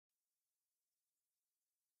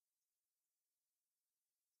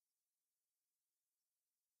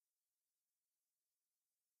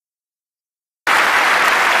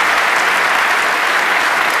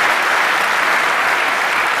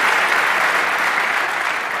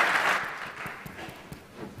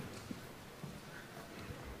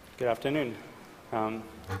Good afternoon.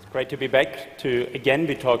 It's great to be back to again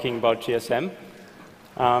be talking about GSM.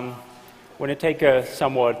 I want to take a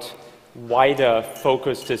somewhat wider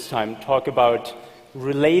focus this time, talk about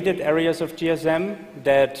related areas of GSM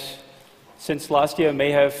that since last year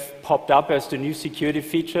may have popped up as the new security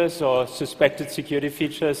features or suspected security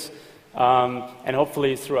features, and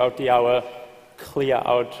hopefully throughout the hour clear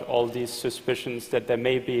out all these suspicions that there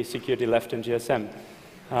may be security left in GSM.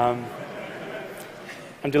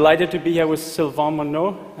 I'm delighted to be here with Sylvain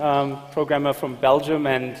Monod, programmer from Belgium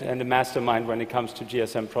and a mastermind when it comes to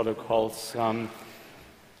GSM protocols.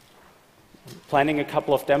 Planning a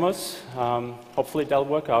couple of demos. Hopefully they'll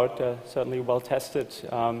work out, certainly well tested.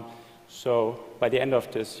 So by the end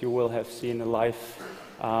of this, you will have seen a live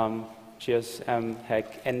GSM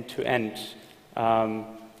hack end-to-end,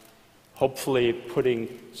 hopefully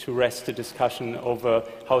putting to rest the discussion over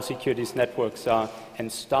how secure these networks are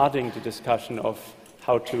and starting the discussion of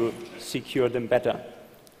how to secure them better.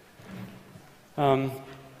 We're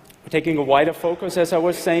taking a wider focus, as I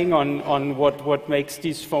was saying, on what makes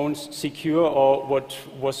these phones secure or what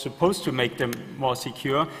was supposed to make them more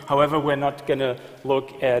secure. However, we're not going to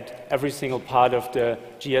look at every single part of the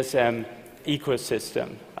GSM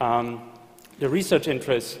ecosystem. The research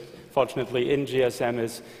interest, fortunately, in GSM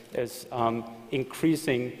is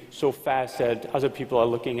increasing so fast that other people are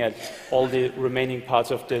looking at all the remaining parts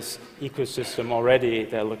of this ecosystem already.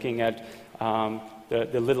 They're looking at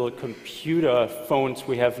the little computer phones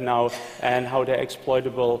we have now and how they're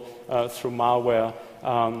exploitable through malware.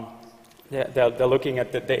 They're looking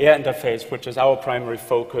at the air interface, which is our primary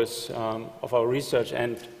focus of our research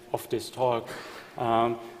and of this talk.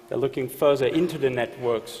 They're looking further into the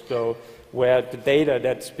networks, so where the data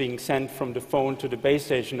that's being sent from the phone to the base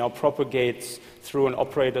station now propagates through an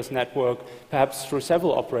operator's network, perhaps through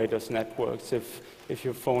several operators' networks if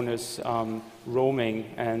your phone is roaming,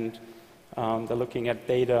 and they're looking at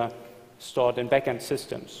data stored in backend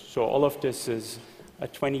systems. So all of this is a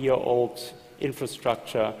 20-year-old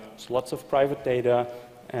infrastructure, so lots of private data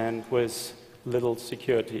and with little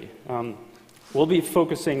security. We'll be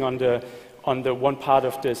focusing on the one part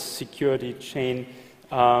of this security chain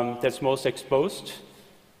that's most exposed,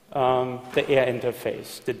 the air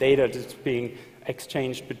interface, the data that's being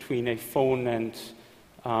exchanged between a phone and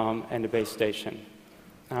a base station.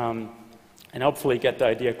 And hopefully get the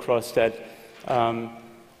idea across that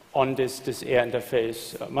on this air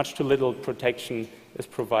interface, much too little protection is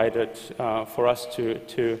provided for us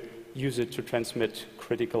to use it to transmit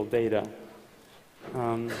critical data.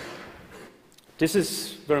 This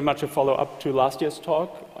is very much a follow-up to last year's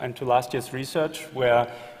talk and to last year's research, where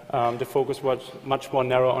the focus was much more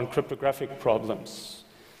narrow on cryptographic problems.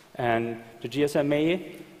 And the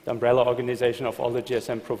GSMA, the umbrella organization of all the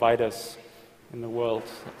GSM providers in the world,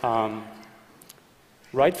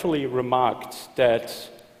 rightfully remarked that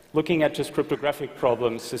looking at just cryptographic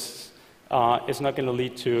problems is not going to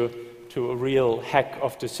lead to a real hack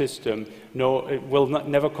of the system. No, it will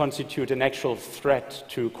never constitute an actual threat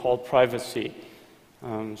to call privacy.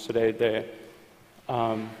 So they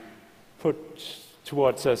put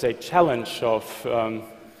towards us a challenge of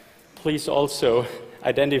please also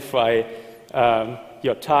identify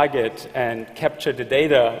your target and capture the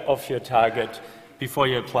data of your target before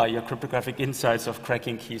you apply your cryptographic insights of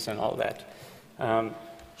cracking keys and all that.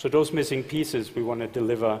 So those missing pieces we want to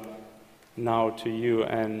deliver now to you,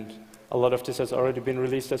 and a lot of this has already been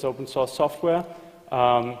released as open source software.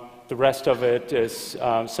 The rest of it is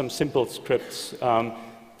some simple scripts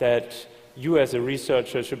that you as a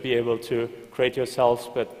researcher should be able to create yourselves,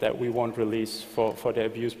 but that we won't release for the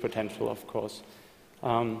abuse potential, of course.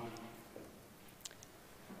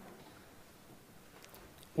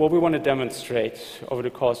 What we want to demonstrate over the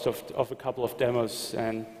course of a couple of demos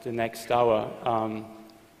and the next hour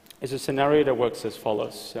is a scenario that works as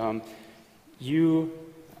follows. You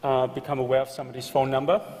become aware of somebody's phone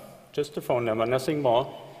number, just a phone number, nothing more,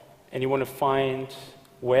 and you want to find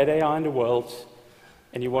where they are in the world,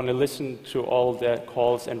 and you want to listen to all their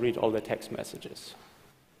calls and read all their text messages.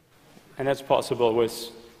 And that's possible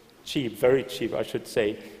with cheap, very cheap, I should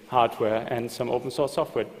say, hardware and some open source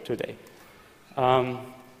software today.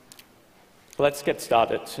 Let's get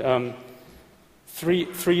started.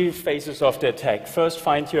 Three phases of the attack. First,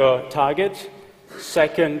 find your target.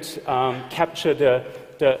 Second, capture the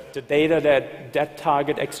data that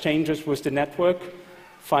target exchanges with the network.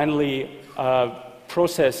 Finally,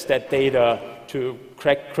 process that data to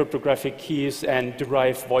crack cryptographic keys and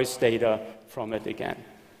derive voice data from it again.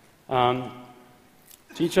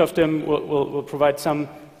 Each of them will provide some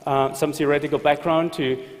theoretical background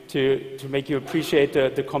to make you appreciate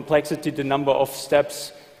the complexity, the number of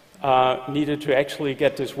steps needed to actually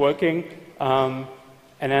get this working, and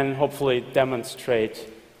then hopefully demonstrate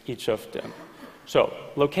each of them. So,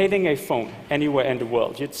 locating a phone anywhere in the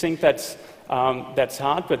world. You'd think that's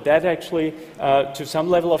hard, but that actually, to some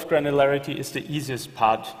level of granularity, is the easiest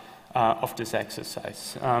part of this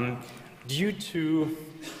exercise. Due to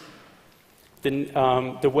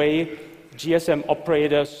the way GSM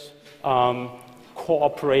operators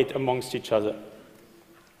cooperate amongst each other.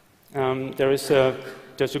 There's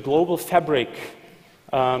a global fabric,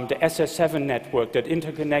 the SS7 network, that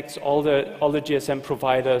interconnects all the GSM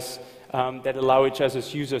providers that allow each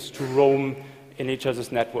other's users to roam in each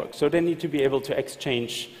other's network. So they need to be able to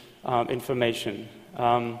exchange information.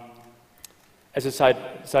 As a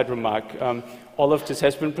side remark, all of this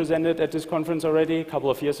has been presented at this conference already a couple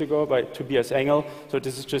of years ago by Tobias Engel. So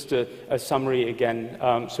this is just a summary again,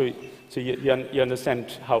 so you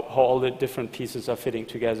understand how all the different pieces are fitting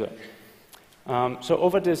together. So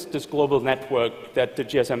over this global network that the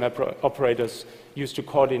GSM operators use to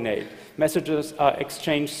coordinate, messages are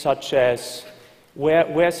exchanged such as,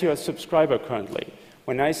 where's your subscriber currently?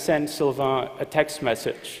 When I send Sylvain a text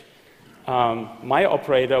message, my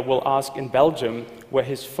operator will ask in Belgium where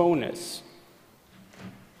his phone is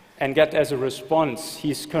and get as a response,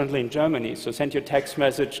 he's currently in Germany, so send your text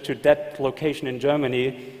message to that location in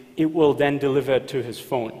Germany, it will then deliver it to his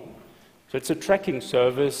phone. So it's a tracking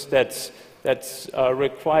service that's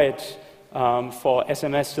required for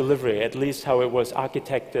SMS delivery, at least how it was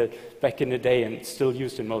architected back in the day and still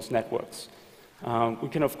used in most networks. We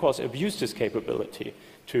can, of course, abuse this capability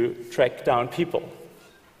to track down people.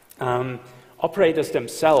 Operators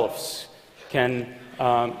themselves can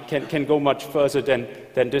go much further than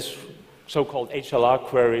this so-called HLR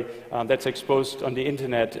query that's exposed on the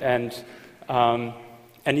internet, and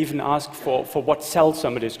even ask for what cell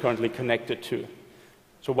somebody is currently connected to.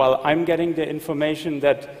 So while I'm getting the information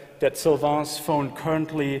that Sylvain's phone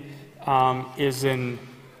currently is in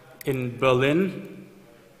Berlin,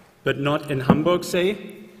 but not in Hamburg, say,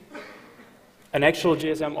 an actual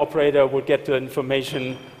GSM operator would get the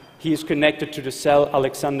information he is connected to the cell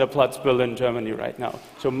Alexanderplatz, Berlin, Germany right now.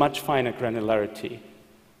 So much finer granularity.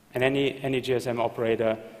 And any GSM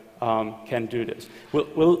operator can do this.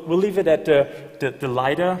 We'll leave it at the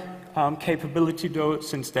LiDAR capability, though,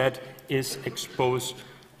 since that is exposed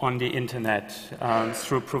on the internet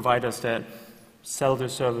through providers that sell the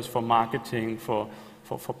service for marketing for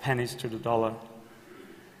pennies to the dollar.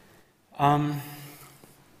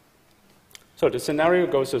 So the scenario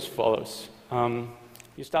goes as follows.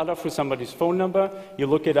 You start off with somebody's phone number. You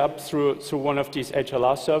look it up through one of these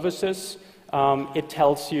HLR services. It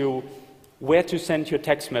tells you where to send your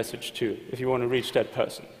text message to if you want to reach that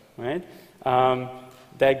person, right?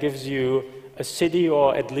 That gives you a city,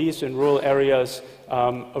 or at least in rural areas,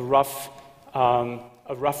 a rough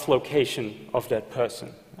location of that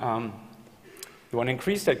person. You want to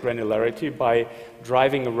increase that granularity by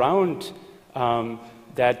driving around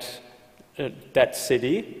that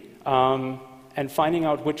city and finding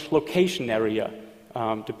out which location area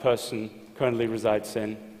the person currently resides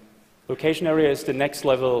in. Location area is the next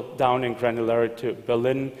level down in granularity.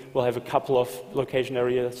 Berlin will have a couple of location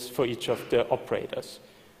areas for each of the operators.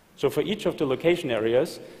 So for each of the location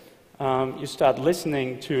areas, you start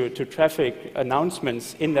listening to traffic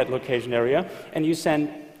announcements in that location area, and you send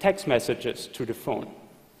text messages to the phone.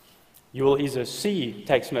 You will either see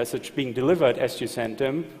text message being delivered as you send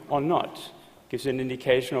them or not. Gives you an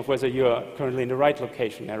indication of whether you are currently in the right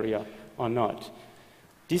location area or not.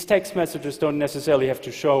 These text messages don't necessarily have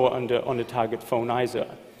to show on the target phone either.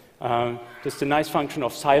 There's the nice function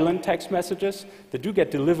of silent text messages that do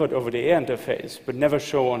get delivered over the air interface, but never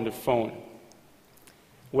show on the phone.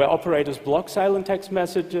 Where operators block silent text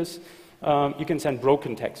messages, you can send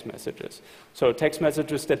broken text messages. So text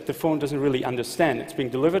messages that the phone doesn't really understand. It's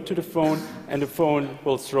being delivered to the phone, and the phone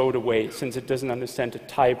will throw it away since it doesn't understand the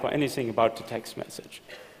type or anything about the text message,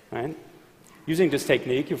 right? Using this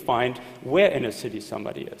technique, you find where in a city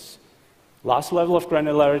somebody is. Last level of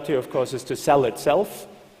granularity, of course, is the cell itself.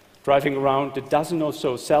 Driving around the dozen or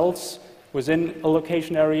so cells within a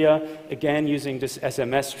location area, again, using this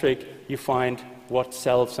SMS trick, you find what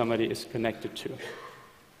cell somebody is connected to,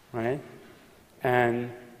 right?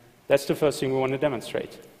 And that's the first thing we want to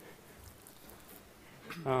demonstrate.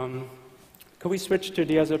 Can we switch to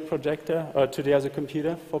the other projector, or to the other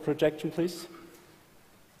computer for projection, please?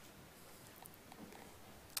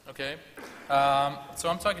 Okay. So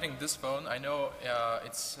I'm targeting this phone. I know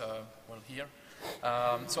it's, well, here.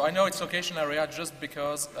 So I know its location area just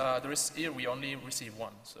because here we only receive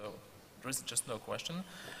one, so there is just no question.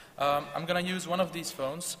 I'm going to use one of these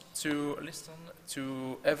phones to listen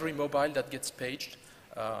to every mobile that gets paged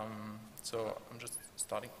So I'm just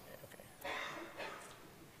starting. Okay.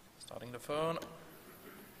 Starting the phone.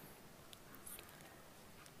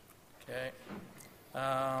 Okay.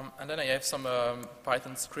 And then I have some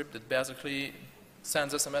Python script that basically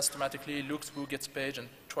sends SMS automatically, looks who gets paged, and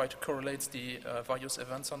try to correlate the various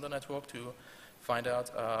events on the network to find out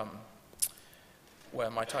where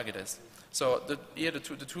my target is. So here the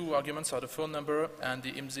two arguments are the phone number and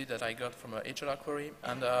the IMSI that I got from a HLR query.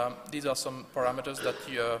 And these are some parameters that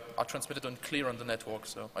are transmitted and clear on the network.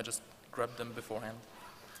 So I just grabbed them beforehand.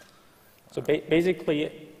 So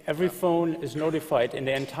basically, every phone is notified in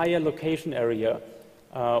the entire location area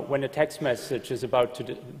when a text message is about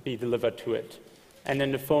to be delivered to it. And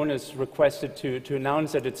then the phone is requested to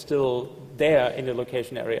announce that it's still there in the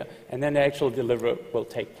location area, and then the actual delivery will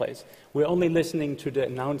take place. We're only listening to the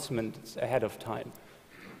announcements ahead of time.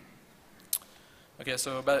 Okay,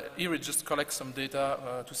 so but here it just collects some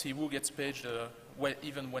data to see who gets paged,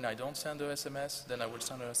 even when I don't send a SMS, then I will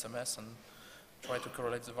send an SMS and try to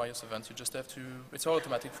correlate the various events. You just have to, it's all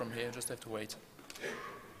automatic from here, you just have to wait.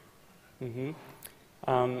 Mm-hmm.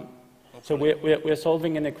 So we're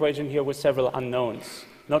solving an equation here with several unknowns.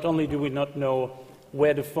 Not only do we not know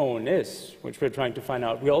where the phone is, which we're trying to find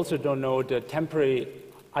out, we also don't know the temporary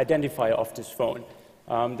identifier of this phone.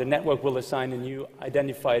 The network will assign a new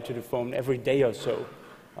identifier to the phone every day or so.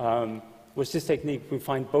 With this technique, we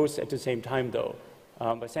find both at the same time, though.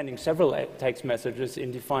 By sending several text messages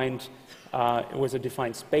with a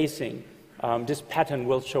defined spacing, this pattern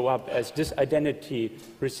will show up as this identity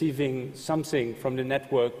receiving something from the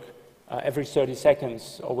network every 30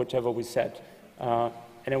 seconds, or whichever we set. And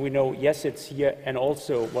then we know, yes, it's here, and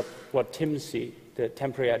also what TIMSI, the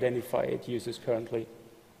temporary identifier it uses currently.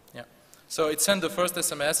 Yeah. So it sent the first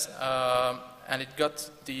SMS, and it got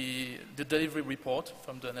the delivery report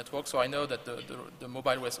from the network, so I know that the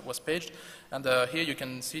mobile was paged. And here you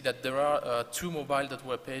can see that there are two mobile that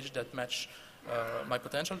were paged that match my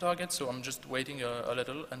potential target, so I'm just waiting a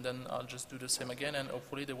little, and then I'll just do the same again, and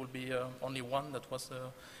hopefully there will be only one that was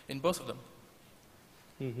in both of them.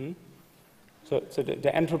 Mm-hmm. So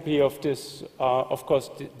the entropy of this, of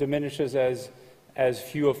course, diminishes as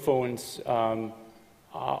fewer phones are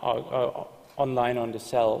online on the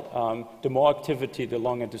cell. The more activity, the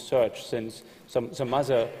longer the search, since some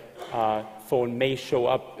other phone may show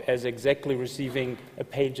up as exactly receiving a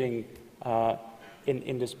paging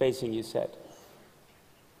in the spacing you set.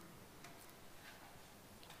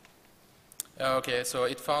 Okay, so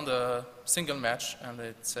it found a single match, and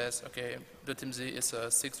it says, okay, the TIMSI is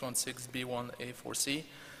 616B1A4C.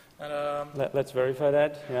 And, Let's verify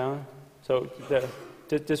that, yeah. So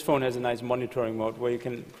this phone has a nice monitoring mode where you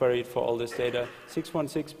can query it for all this data.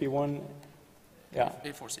 616B1, yeah.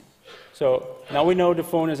 A4C. So now we know the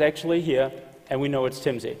phone is actually here, and we know it's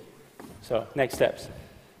TIMSI. So next steps.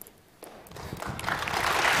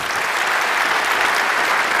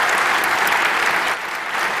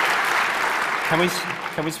 Can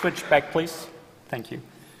we switch back, please? Thank you.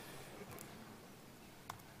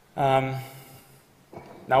 Now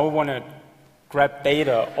we want to grab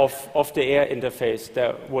data off the air interface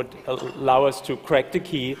that would allow us to crack the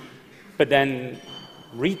key, but then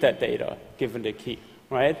read that data given the key,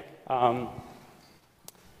 right?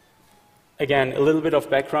 Again, a little bit of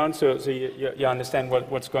background so you understand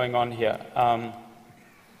what's going on here.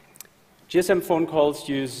 GSM phone calls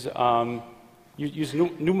use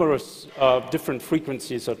numerous different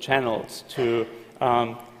frequencies or channels to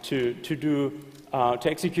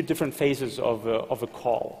execute different phases of a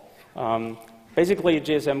call. Basically, a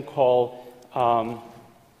GSM call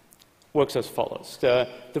works as follows.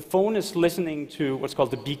 The phone is listening to what's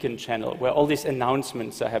called the beacon channel, where all these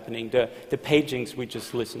announcements are happening, the pagings we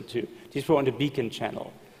just listened to. These were on the beacon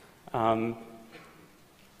channel.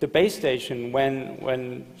 The base station,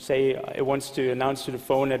 when say it wants to announce to the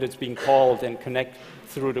phone that it's being called and connect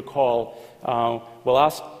through the call, will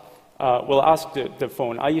ask the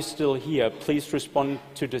phone, "Are you still here? Please respond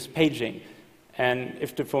to this paging." And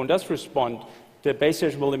if the phone does respond, the base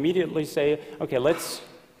station will immediately say, "Okay, let's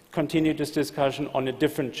continue this discussion on a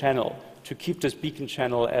different channel to keep this beacon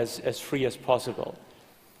channel as free as possible."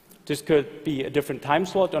 This could be a different time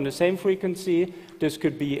slot on the same frequency. This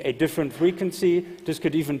could be a different frequency. This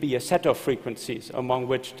could even be a set of frequencies among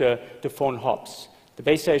which the phone hops. The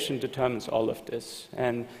base station determines all of this,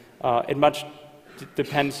 and it much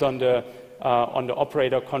depends on the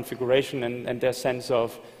operator configuration and their sense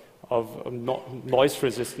of noise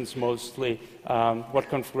resistance, mostly, what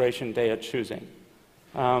configuration they are choosing.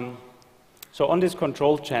 So on this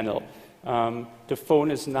control channel, the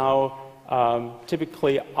phone is now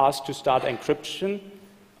typically asked to start encryption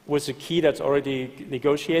with a key that's already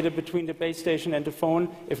negotiated between the base station and the phone.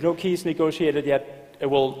 If no key is negotiated yet, it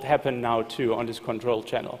will happen now too on this control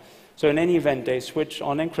channel. So in any event, they switch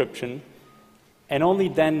on encryption, and only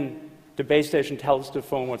then the base station tells the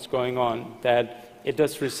phone what's going on, that it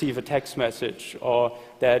does receive a text message or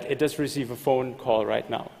that it does receive a phone call right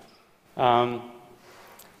now.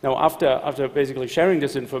 Now, after basically sharing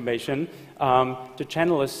this information, the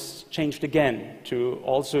channel is changed again to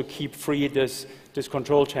also keep free this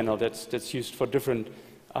control channel that's used for different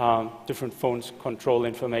phones' control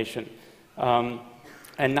information.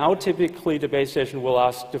 And now, typically, the base station will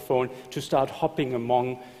ask the phone to start hopping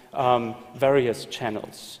among various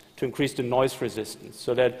channels to increase the noise resistance,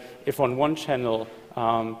 so that if on one channel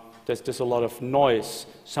there's a lot of noise,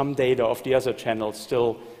 some data of the other channel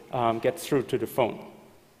still gets through to the phone.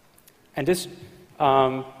 And this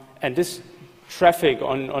traffic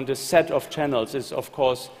on the set of channels is, of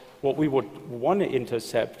course, what we would want to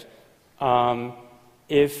intercept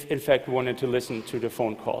if, in fact, we wanted to listen to the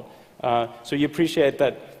phone call. So you appreciate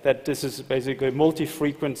that this is basically a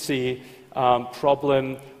multi-frequency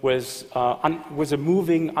problem with a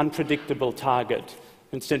moving, unpredictable target.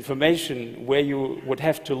 It's the information where you would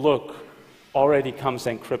have to look already comes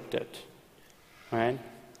encrypted, right?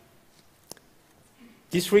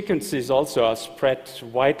 These frequencies also are spread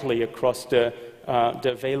widely across the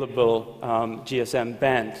available GSM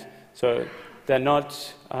band, so they're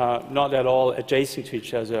not at all adjacent to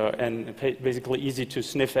each other and basically easy to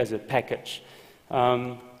sniff as a package.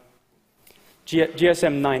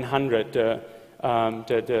 GSM 900,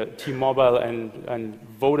 the T-Mobile and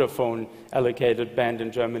Vodafone allocated band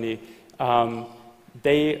in Germany,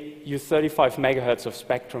 they use 35 megahertz of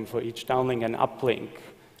spectrum for each downlink and uplink,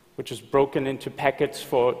 which is broken into packets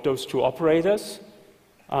for those two operators.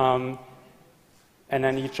 And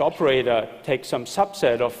then each operator takes some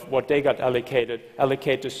subset of what they got allocated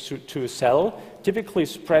to a cell, typically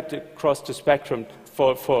spread across the spectrum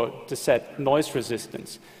for the set noise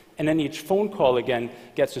resistance. And then each phone call, again,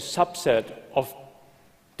 gets a subset of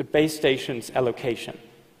the base station's allocation.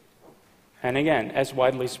 And again, as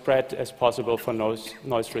widely spread as possible for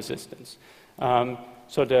noise resistance.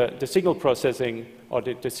 So the signal processing or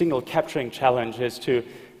the signal capturing challenge is to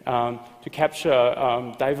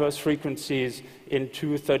capture diverse frequencies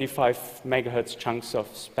into 35 megahertz chunks of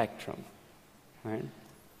spectrum, right?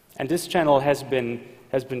 And this channel has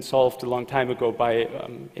been solved a long time ago by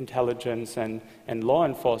intelligence and law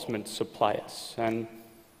enforcement suppliers. And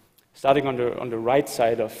starting on the right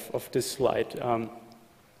side of this slide,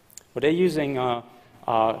 what they're using are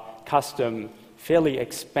custom, fairly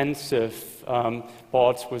expensive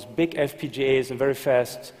boards with big FPGAs and very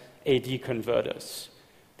fast AD converters.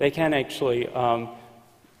 They can actually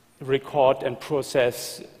record and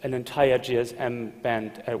process an entire GSM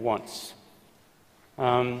band at once.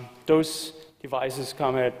 Those devices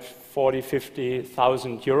come at 40,000,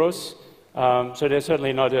 50,000 euros, so they're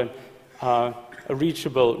certainly not a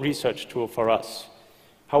reachable research tool for us.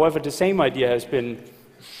 However, the same idea has been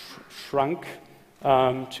shrunk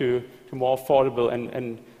to more affordable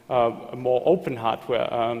and more open hardware,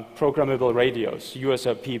 programmable radios,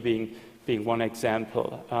 USRP being one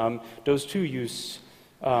example. Those two use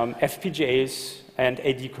FPGAs and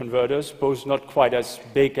AD converters, both not quite as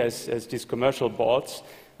big as these commercial boards,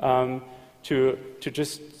 to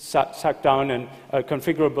just suck down a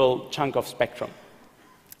configurable chunk of spectrum.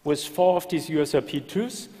 With 4 of these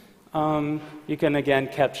USRP2s, you can again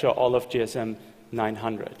capture all of GSM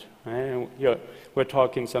 900. Right? We're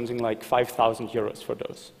talking something like 5,000 euros for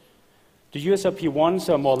those. The USRP1s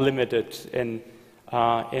are more limited in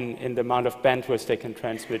the amount of bandwidth they can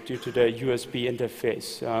transmit due to the USB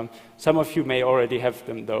interface. Some of you may already have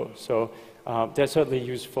them, though, so they're certainly a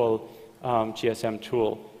useful GSM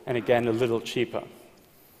tool, and again, a little cheaper.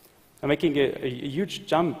 I'm making a huge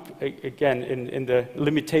jump, again, in the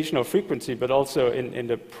limitation of frequency, but also in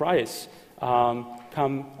the price,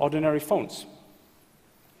 come ordinary phones.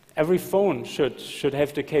 Every phone should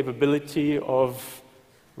have the capability of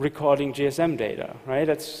recording GSM data, right?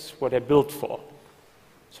 That's what they're built for.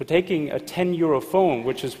 So taking a 10-euro phone,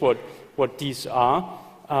 which is what these are,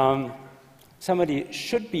 somebody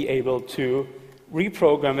should be able to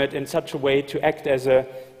reprogram it in such a way to act as a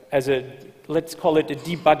let's call it a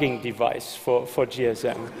debugging device for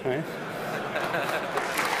GSM, right?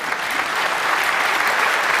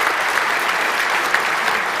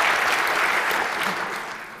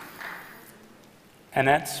 And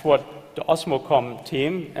that's what the Osmocom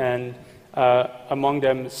team, and among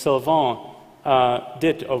them Sylvain,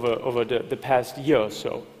 did over the past year or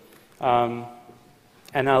so.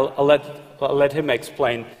 And I'll let him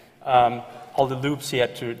explain all the loops he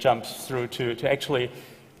had to jump through to actually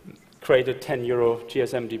create a €10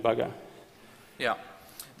 GSM debugger. Yeah.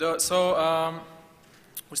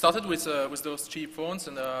 We started with those cheap phones,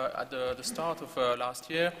 and at the start of last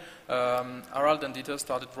year, Harald and Dieter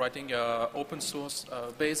started writing open source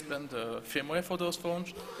baseband firmware for those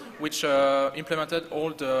phones, which implemented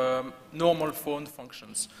all the normal phone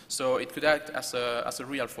functions. So it could act as a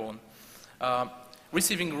real phone.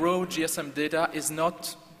 Receiving raw GSM data is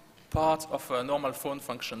not part of a normal phone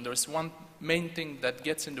function. There is one main thing that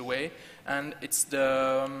gets in the way, and it's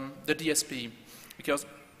the DSP. Because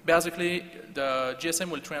basically, the GSM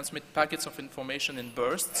will transmit packets of information in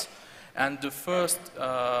bursts, and the first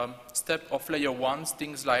step of layer 1,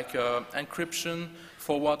 things like encryption,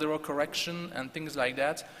 forward error correction, and things like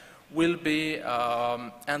that, will be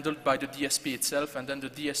handled by the DSP itself, and then the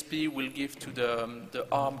DSP will give to the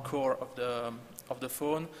ARM core of the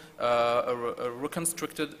phone a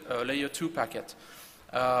reconstructed layer 2 packet.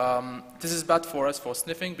 This is bad for us for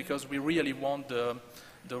sniffing, because we really want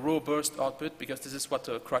the raw burst output, because this is what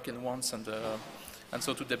Kraken wants, and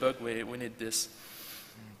so to debug we need this.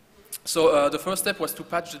 So the first step was to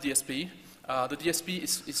patch the DSP. The DSP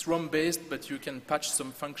is ROM-based, but you can patch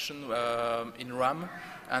some function in RAM,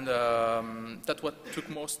 and that's what took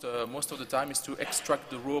most of the time, is to extract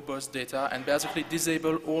the raw burst data and basically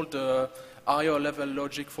disable all the higher level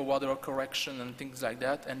logic, forward error correction, and things like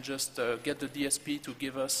that, and just get the DSP to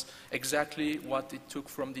give us exactly what it took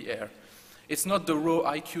from the air. It's not the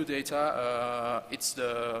raw IQ data, it's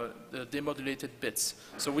the demodulated bits.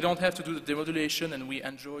 So we don't have to do the demodulation, and we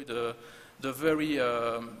enjoy the very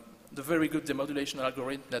good demodulation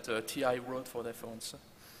algorithm that TI wrote for their phones.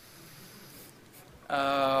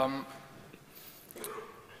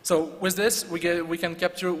 So with this, we can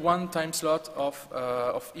capture one time slot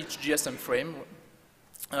of each GSM frame,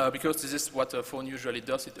 because this is what a phone usually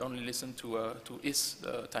does. It only listens to its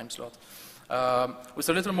time slot. With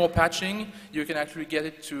a little more patching, you can actually get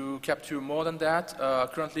it to capture more than that.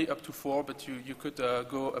 Currently up to 4, but you could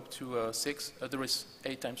go up to 6. There is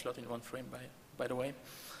 8 time slot in one frame, by the way.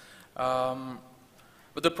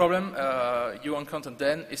 But the problem you encounter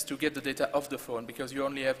then is to get the data off the phone, because you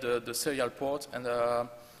only have the serial port, and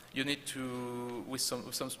you need to, with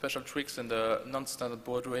some special tricks and the non-standard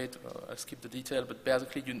baud rate, I'll skip the detail, but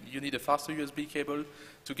basically you need a faster USB cable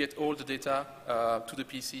to get all the data to the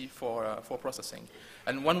PC for processing.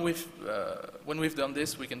 And when we've done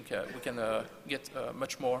this, we can get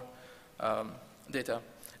much more data.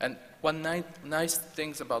 And one nice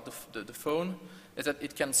thing about the phone is that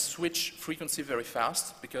it can switch frequency very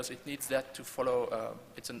fast, because it needs that to follow.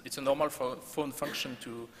 It's a normal phone function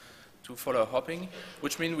to follow hopping,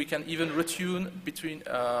 which means we can even retune between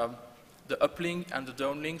the uplink and the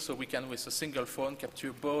downlink, so we can, with a single phone,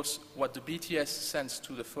 capture both what the BTS sends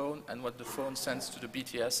to the phone and what the phone sends to the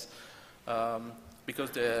BTS,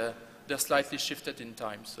 because they're slightly shifted in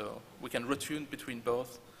time, so we can retune between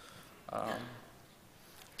both.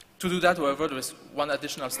 To do that, however, there is one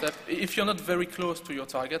additional step. If you're not very close to your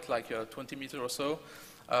target, like 20 meters or so,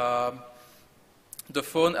 the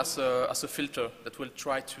phone has a filter that will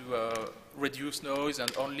try to reduce noise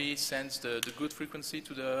and only sends the good frequency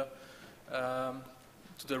to the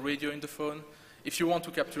radio in the phone. If you want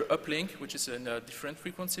to capture uplink, which is in a different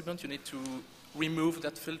frequency band, you need to remove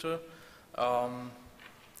that filter.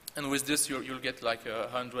 And with this, you'll get like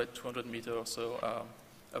 100, 200 meters or so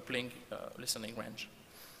uplink listening range.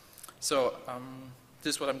 So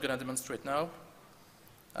this is what I'm going to demonstrate now.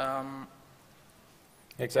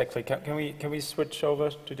 Exactly. Can we switch over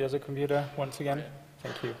to the other computer once again? Okay.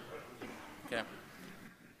 Thank you. Okay.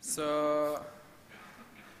 So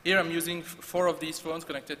here I'm using 4 of these phones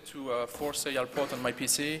connected to 4 serial ports on my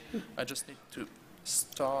PC. I just need to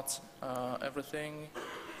start everything.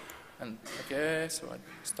 And okay, so I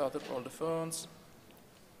started all the phones.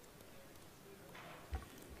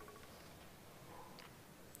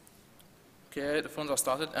 Okay, the phones are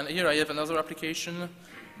started. And here I have another application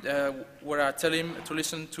where I tell him to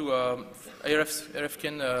listen to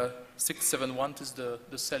RFkin 671. This is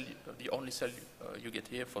the cell, the only cell you get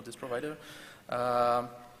here for this provider.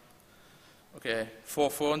 Okay, 4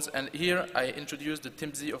 phones. And here I introduce the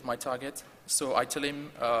TIMZ of my target. So I tell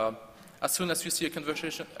him, as soon as you see a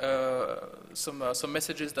conversation, some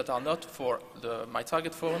messages that are not for my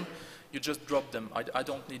target phone, you just drop them. I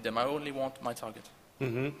don't need them. I only want my target.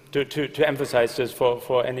 Mm-hmm. To emphasize this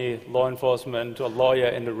for any law enforcement or lawyer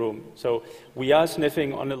in the room. So we are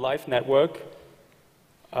sniffing on a live network,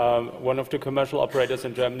 one of the commercial operators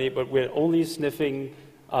in Germany, but we're only sniffing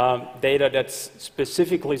data that's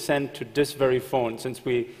specifically sent to this very phone, since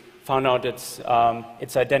we found out its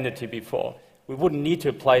identity before. We wouldn't need to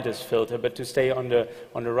apply this filter, but to stay on the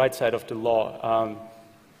right side of the law.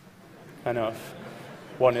 kind of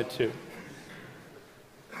wanted to.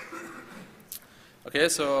 Okay,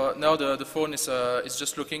 so now the phone is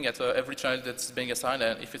just looking at every channel that's being assigned,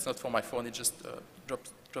 and if it's not for my phone, it just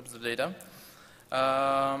drops the data.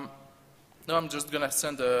 Now I'm just going to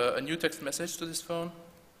send a new text message to this phone.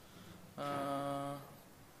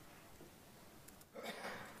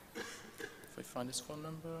 If I find this phone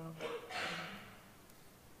number.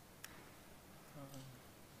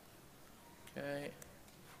 Okay.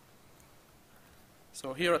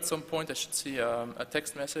 So here at some point I should see a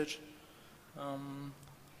text message.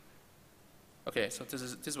 Okay, so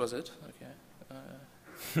this was it. Okay.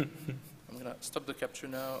 I'm going to stop the capture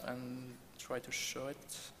now and try to show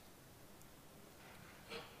it.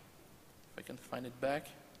 If I can find it back.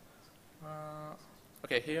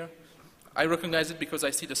 Okay, here. I recognize it because I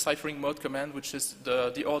see the ciphering mode command, which is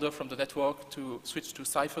the order from the network to switch to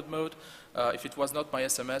ciphered mode. If it was not my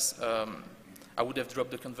SMS, I would have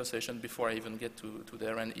dropped the conversation before I even get to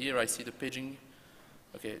there. And here I see the paging.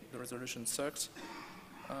 Okay, the resolution sucks.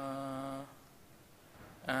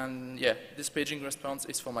 And yeah, this paging response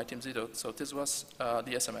is for my Team Zero. So this was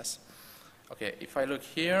the SMS. Okay, if I look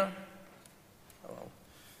here,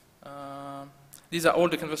 these are all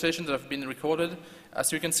the conversations that have been recorded.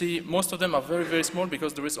 As you can see, most of them are very, very small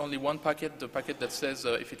because there is only one packet, the packet that says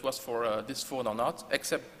if it was for this phone or not,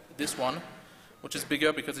 except this one, which is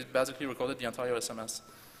bigger because it basically recorded the entire SMS.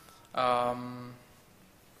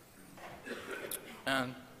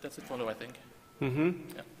 And that's it for now, I think. Mm-hmm.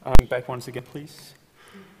 Yeah. Back once again, please.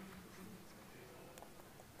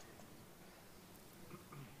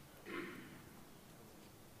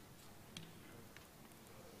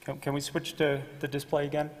 Can we switch the display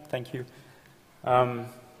again? Thank you.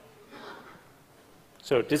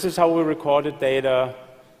 So this is how we recorded data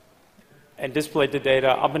and displayed the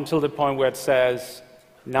data up until the point where it says,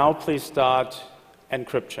 now please start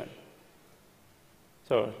encryption.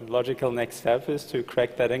 So the logical next step is to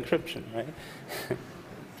crack that encryption, right?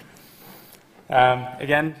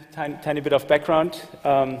 Again, tiny bit of background.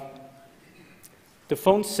 The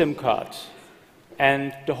phone SIM card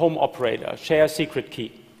and the home operator share a secret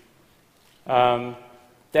key.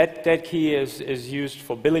 That key is used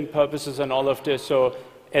for billing purposes and all of this, so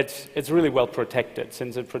it's really well protected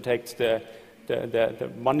since it protects the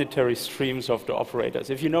monetary streams of the operators.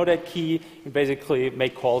 If you know that key, you basically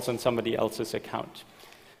make calls on somebody else's account.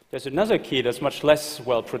 There's another key that's much less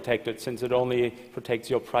well protected since it only protects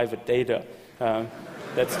your private data.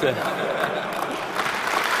 That's the...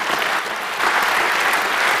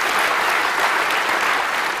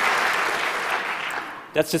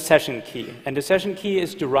 That's the session key. And the session key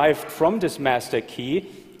is derived from this master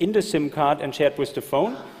key in the SIM card and shared with the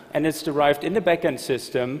phone, and it's derived in the backend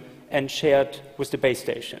system and shared with the base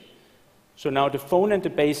station. So now the phone and the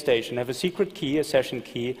base station have a secret key, a session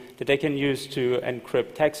key, that they can use to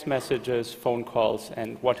encrypt text messages, phone calls,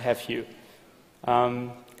 and what have you.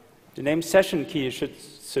 The name session key should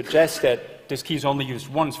suggest that this key is only used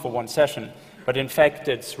once for one session, but in fact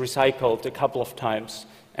it's recycled a couple of times,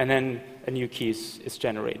 and then a new key is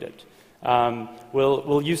generated.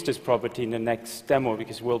 We'll use this property in the next demo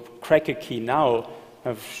because we'll crack a key now,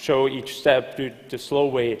 show each step, do the slow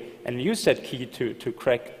way, and use that key to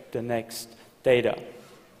crack the next data.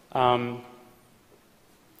 I'm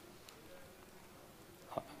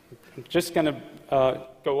just going to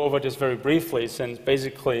go over this very briefly since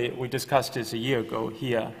basically we discussed this a year ago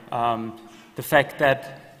here. The fact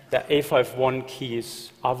that the A51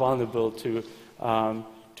 keys are vulnerable to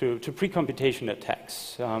pre-computation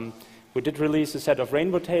attacks. We did release a set of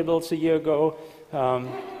rainbow tables a year ago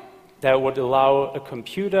that would allow a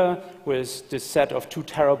computer with this set of 2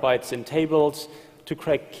 terabytes in tables to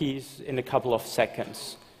crack keys in a couple of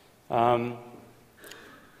seconds.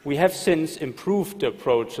 We have since improved the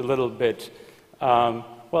approach a little bit,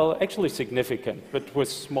 well, actually significant, but with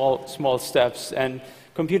small steps, and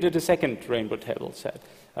computed a second rainbow table set.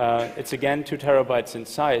 It's again 2 terabytes in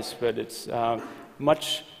size, but it's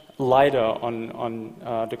much lighter on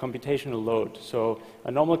the computational load. So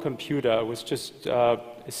a normal computer with just a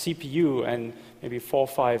CPU and maybe 4 or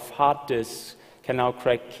 5 hard disks can now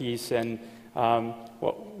crack keys. And how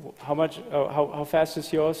fast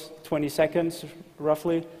is yours? 20 seconds,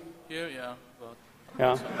 roughly? Here, yeah.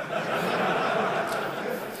 Yeah.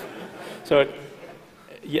 So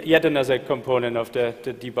yet another component of the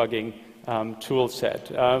debugging tool set.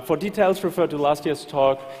 For details, refer to last year's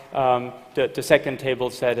talk. The second table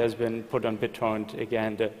set has been put on BitTorrent,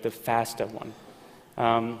 again, the faster one.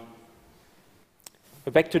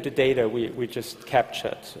 But back to the data we just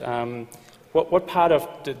captured. what part of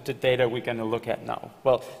the data we're going to look at now?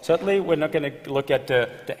 Well, certainly we're not going to look at the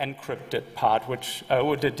encrypted part, which,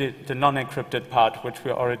 or the non-encrypted part, which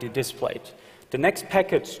we already displayed. The next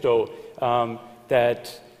packets, though,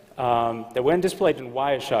 that weren't displayed in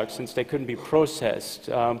Wireshark since they couldn't be processed,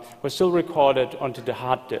 were still recorded onto the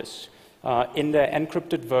hard disk in the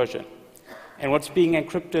encrypted version. And what's being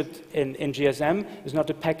encrypted in GSM is not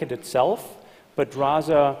the packet itself, but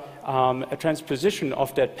rather a transposition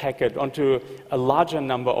of that packet onto a larger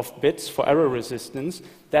number of bits for error resistance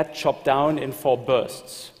that chopped down in 4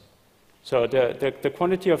 bursts. So the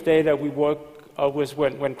quantity of data we work with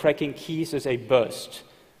when cracking keys is a burst.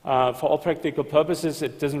 For all practical purposes,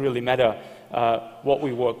 it doesn't really matter what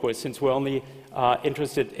we work with, since we're only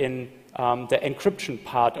interested in the encryption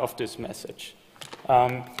part of this message.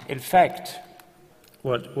 In fact,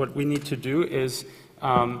 what we need to do is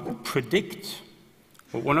predict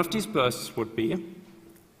what one of these bursts would be,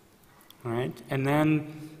 right? And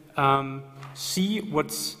then see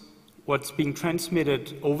what's being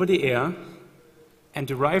transmitted over the air and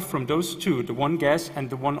derive from those two, the one guess and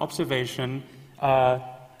the one observation,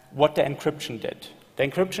 what the encryption did. The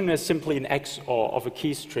encryption is simply an XOR of a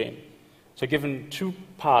key stream. So given 2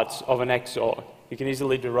 parts of an XOR, you can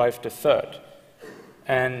easily derive the third.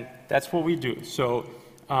 And that's what we do. So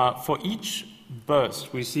for each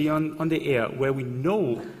burst we see on the air where we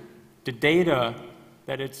know the data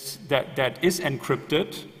that is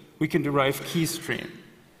encrypted, we can derive key stream.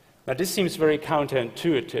 Now this seems very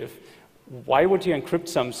counterintuitive. Why would you encrypt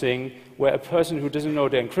something where a person who doesn't know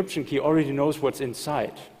the encryption key already knows what's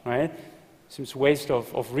inside, right? Seems waste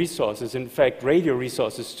of resources, in fact radio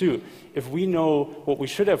resources too. If we know what we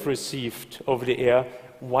should have received over the air,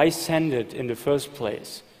 why send it in the first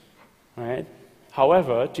place, right?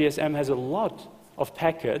 However, GSM has a lot of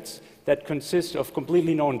packets that consist of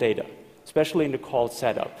completely known data, especially in the call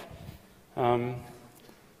setup.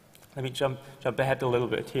 Let me jump ahead a little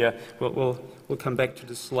bit here. We'll come back to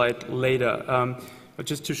the slide later. But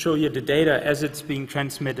just to show you the data as it's being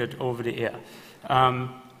transmitted over the air.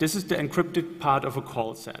 This is the encrypted part of a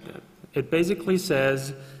call setup. It basically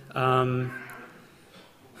says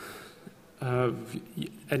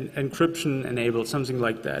encryption enabled, something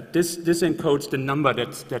like that. This encodes the number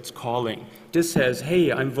that's calling. This says,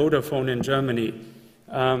 hey, I'm Vodafone in Germany.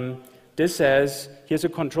 This says, here's a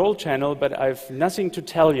control channel, but I've nothing to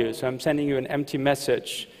tell you, so I'm sending you an empty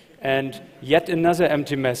message. And yet another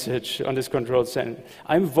empty message on this control channel.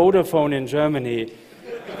 I'm Vodafone in Germany.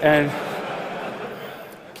 And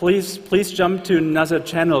please jump to another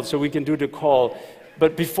channel so we can do the call.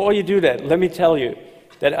 But before you do that, let me tell you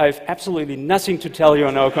that I have absolutely nothing to tell you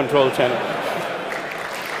on our control channel.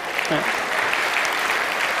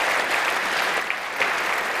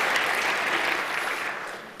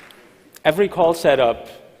 Every call setup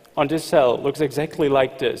on this cell looks exactly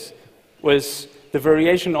like this, with the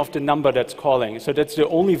variation of the number that's calling. So that's the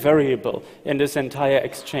only variable in this entire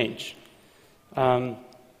exchange. And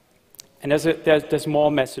there's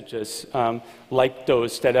more messages like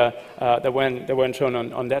those that weren't shown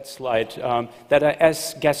on that slide that are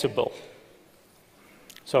as guessable.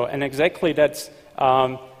 So, and exactly that's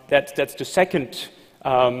the second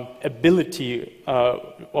ability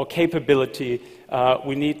or capability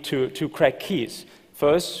we need to crack keys.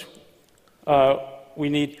 First, we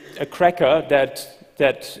need a cracker that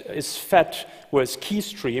is fed with key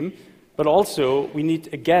stream, but also we need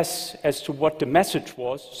a guess as to what the message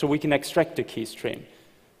was so we can extract the key stream.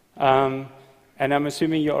 And I'm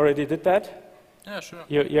assuming you already did that? Yeah, sure.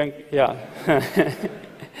 Yeah.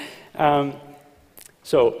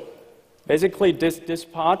 So basically this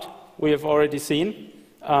part we have already seen,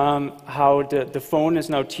 how the phone is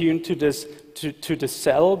now tuned to the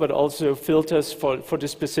cell, but also filters for the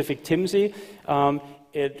specific TIMSI.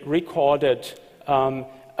 It recorded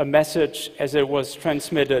a message as it was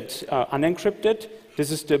transmitted unencrypted. This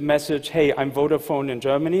is the message, hey, I'm Vodafone in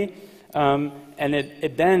Germany. And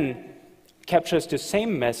it then captures the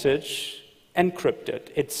same message encrypted.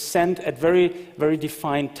 It's sent at very, very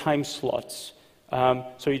defined time slots.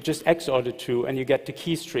 So you just XOR the two and you get the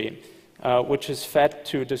key stream, which is fed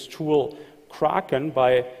to this tool Kraken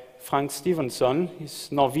by Frank Stevenson.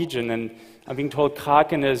 He's Norwegian, and I'm being told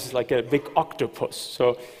Kraken is like a big octopus.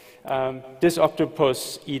 So this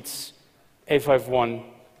octopus eats A51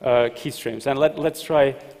 key streams. And let's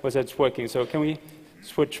try whether it's working. So can we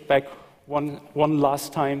switch back one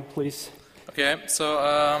last time, please? Okay,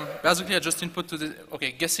 so basically I just input to the,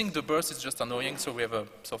 okay, guessing the burst is just annoying, so we have a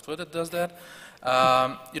software that does that.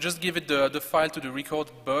 You just give it the file to the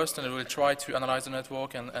record burst, and it will try to analyze the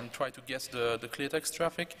network and try to guess the clear text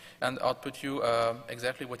traffic and output you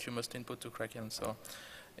exactly what you must input to crack in. So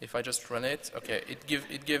if I just run it, okay,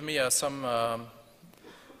 it gave me some,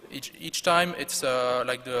 each time it's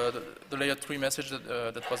like the layer 3 message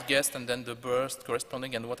that was guessed, and then the burst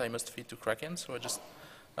corresponding and what I must feed to Kraken. So I just,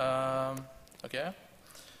 okay,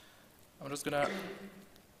 I'm just gonna,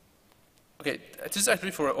 okay, it is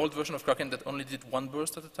actually for an old version of Kraken that only did 1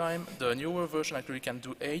 burst at a time. The newer version actually can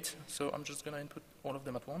do 8, so I'm just gonna input all of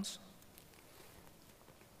them at once.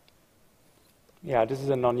 Yeah, this is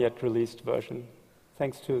a non-yet released version.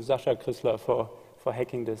 Thanks to Sascha Chrysler for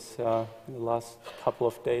hacking this in the last couple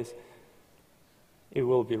of days. It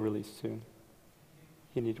will be released soon.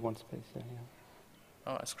 You need 1 space there, yeah.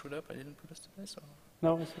 Oh, I screwed up. I didn't put this today, so.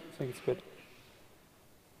 No, I think it's good.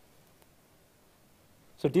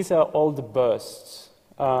 So these are all the bursts.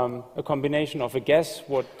 A combination of a guess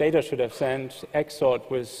what data should have sent, XORed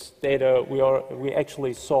with data we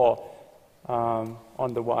actually saw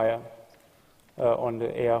on the wire, on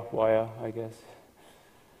the air wire, I guess.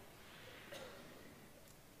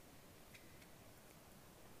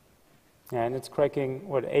 And it's cracking,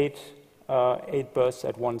 what, 8 bursts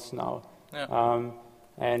at once now. Yeah.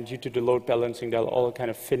 And due to the load balancing, they'll all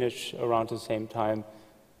kind of finish around the same time.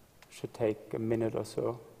 Should take a minute or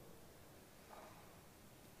so.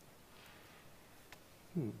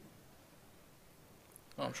 Oh,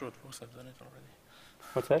 I'm sure it works. I've done it already.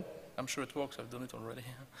 What's that? I'm sure it works. I've done it already.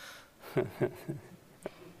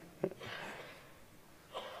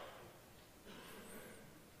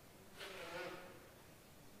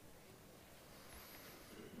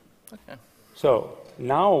 Okay. So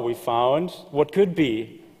now we found what could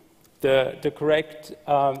be the correct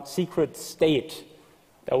secret state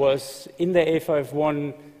that was in the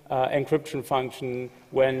A51 encryption function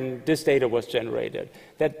when this data was generated.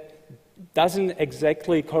 That doesn't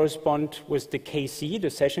exactly correspond with the KC,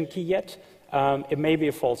 the session key yet. It may be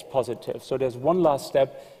a false positive. So there's one last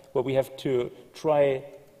step where we have to try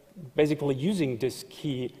basically using this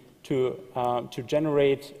key to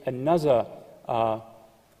generate another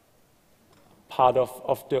part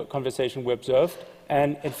of the conversation we observed.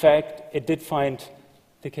 And in fact, it did find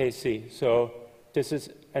the KC. So this is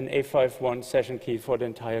an A51 session key for the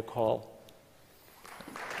entire call.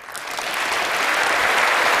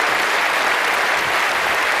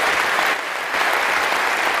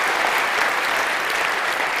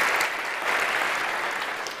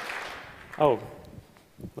 Oh,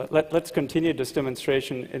 let's continue this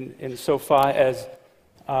demonstration in so far as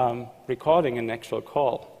recording an actual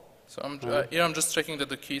call. So here I'm just checking that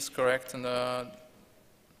the key is correct, and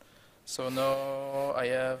so now I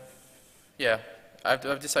have, yeah,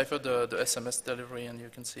 I've deciphered the SMS delivery, and you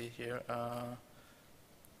can see here,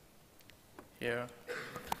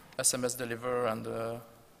 SMS deliver and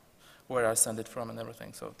where I send it from and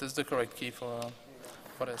everything. So this is the correct key for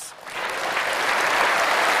this.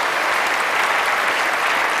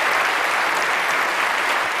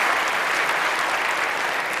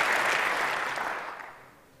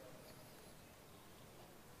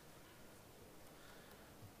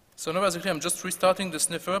 So now basically I'm just restarting the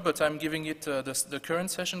sniffer, but I'm giving it the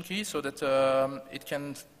current session key so that it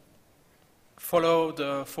can follow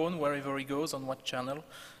the phone wherever it goes, on what channel,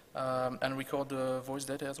 and record the voice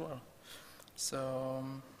data as well. So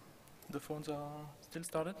the phones are still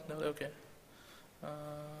started? No, okay.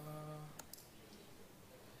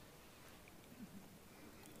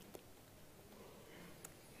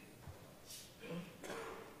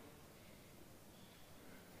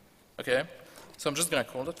 Okay. So I'm just going to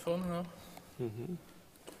call that phone now. Mm-hmm.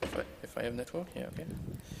 If I have network, yeah, okay.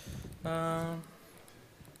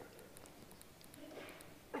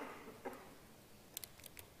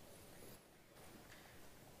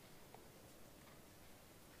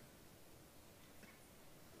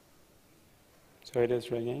 So it is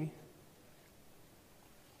ringing.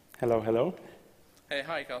 Hello, hello. Hey,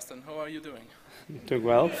 hi, Carsten. How are you doing? Doing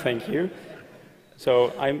well, thank you.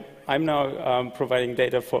 So I'm now providing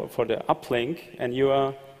data for the uplink, and you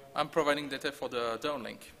are? I'm providing data for the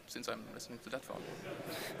downlink, since I'm listening to that phone.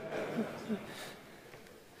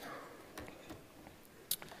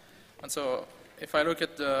 And so if I look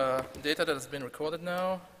at the data that has been recorded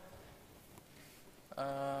now,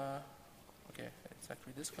 okay, it's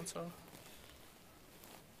actually this console.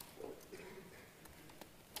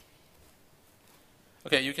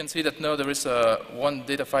 Okay, you can see that now there is one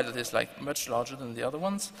data file that is like much larger than the other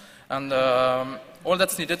ones, and all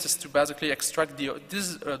that's needed is to basically extract the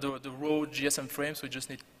raw GSM frames. We just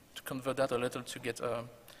need to convert that a little to get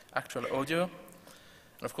actual audio,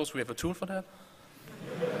 and of course we have a tool for that.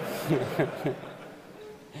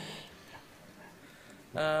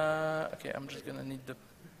 Okay, I'm just gonna need the.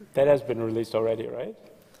 That has been released already, right?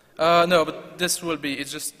 No, but this will be.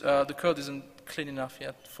 It's just the code isn't clean enough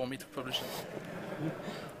yet for me to publish it.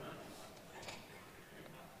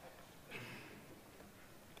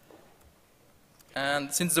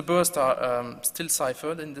 And since the bursts are still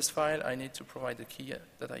ciphered in this file, I need to provide the key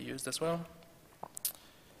that I used as well.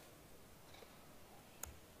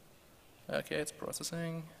 Okay, it's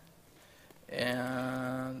processing.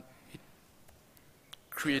 And it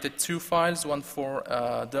created 2 files, one for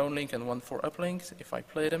downlink and one for uplink. If I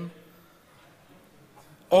play them,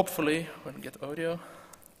 hopefully we'll get audio.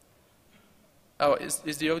 Oh,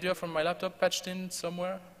 is the audio from my laptop patched in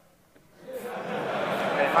somewhere?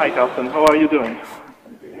 Hi, Carsten. How are you doing?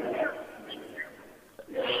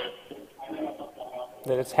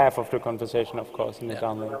 That's half of the conversation, of course, in the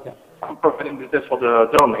downlink. Yeah. I'm providing this for the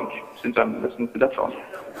downlink, since I'm listening to that phone.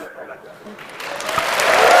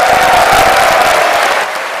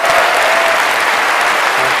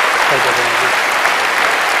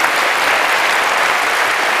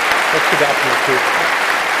 Let's do the uplink too.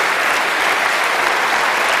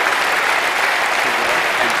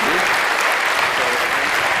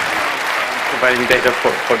 Providing data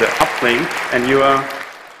for the uplink, and you are...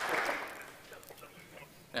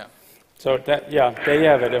 Yeah. So that, yeah, there you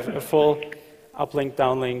have it, a full uplink,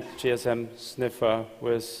 downlink GSM sniffer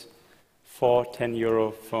with 4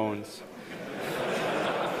 €10 phones.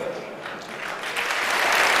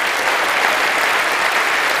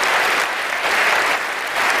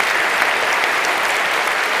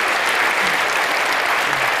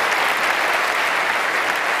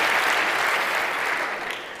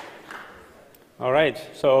 All right,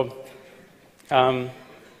 so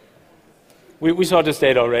we saw this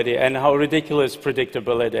data already and how ridiculous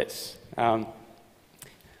predictable it is.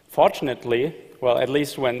 Fortunately, well, at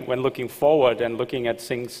least when looking forward and looking at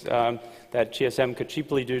things that GSM could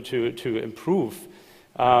cheaply do to improve,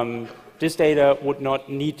 this data would not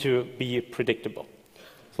need to be predictable.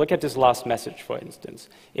 So look at this last message, for instance.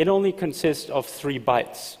 It only consists of 3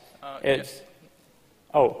 bytes. Yes.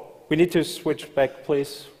 Oh, we need to switch back,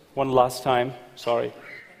 please. One last time, sorry.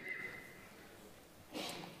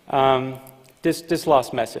 This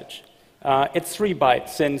last message. It's 3 bytes,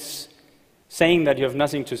 since saying that you have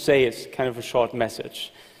nothing to say is kind of a short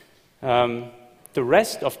message. The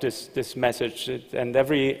rest of this message, and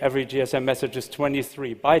every GSM message is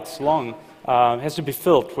 23 bytes long, has to be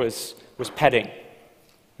filled with padding.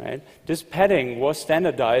 Right? This padding was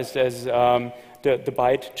standardized as the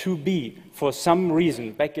byte 2B for some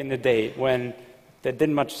reason back in the day when they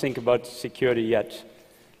didn't much think about security yet.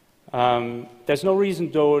 There's no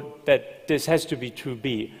reason, though, that this has to be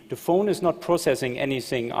 2B. The phone is not processing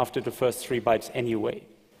anything after the first 3 bytes anyway.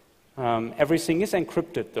 Everything is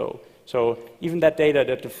encrypted, though. So even that data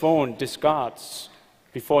that the phone discards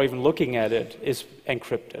before even looking at it is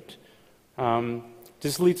encrypted.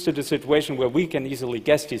 This leads to the situation where we can easily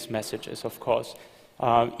guess these messages, of course,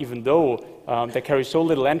 even though they carry so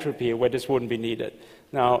little entropy where this wouldn't be needed.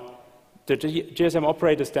 Now, the GSM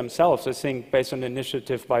operators themselves, I think, based on the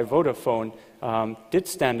initiative by Vodafone, did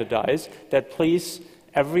standardize that, please,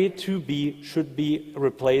 every 2B should be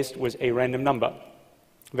replaced with a random number.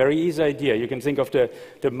 Very easy idea. You can think of the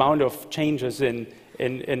amount of changes in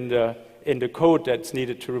the code that's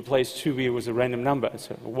needed to replace 2B with a random number.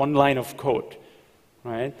 So 1 line of code,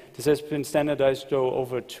 right? This has been standardized, though,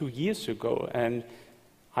 over 2 years ago, and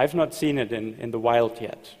I've not seen it in the wild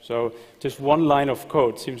yet. So just 1 line of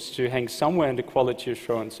code seems to hang somewhere in the quality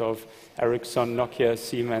assurance of Ericsson, Nokia,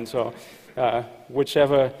 Siemens, or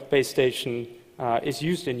whichever base station is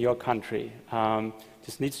used in your country.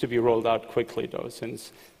 This needs to be rolled out quickly, though,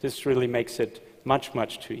 since this really makes it much,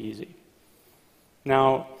 much too easy.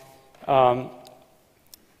 Now,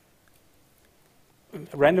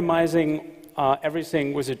 randomizing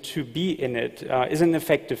everything with a 2B in it is an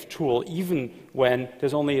effective tool, even when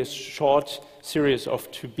there's only a short series of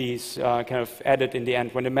 2Bs kind of added in the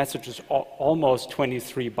end, when the message is almost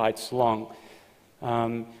 23 bytes long.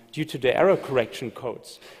 Due to the error correction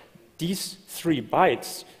codes, these 3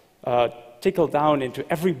 bytes trickle down into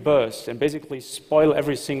every burst and basically spoil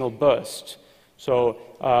every single burst. So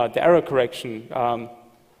the error correction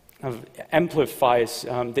amplifies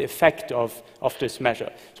the effect of this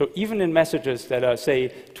measure. So even in messages that are, say,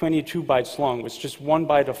 22 bytes long with just 1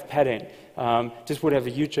 byte of padding, this would have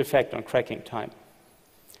a huge effect on cracking time.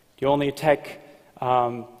 The only attack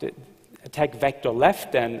vector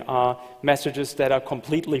left then are messages that are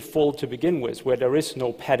completely full to begin with, where there is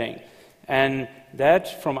no padding. And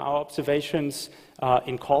that, from our observations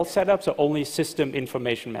in call setups, are only system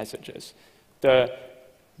information messages.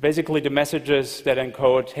 Basically, the messages that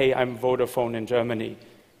encode, hey, I'm Vodafone in Germany,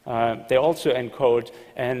 they also encode,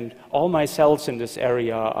 and all my cells in this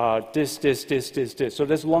area are this. So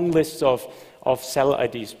there's long lists of of cell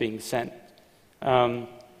IDs being sent.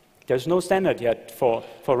 There's no standard yet for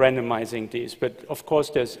randomizing these, but of course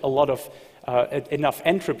there's a lot of enough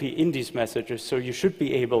entropy in these messages, so you should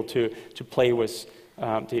be able to play with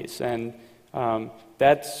these. And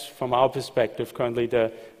that's, from our perspective, currently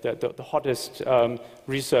the hottest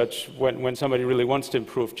research when somebody really wants to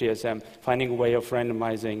improve GSM, finding a way of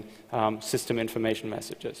randomizing system information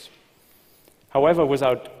messages. However,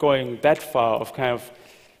 without going that far of kind of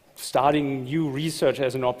starting new research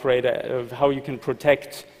as an operator of how you can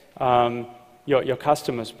protect your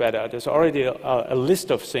customers better, there's already a list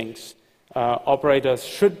of things operators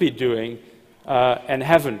should be doing and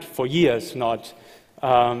haven't for years not.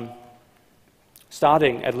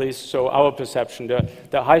 Starting, at least, so our perception,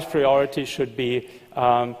 the highest priority should be,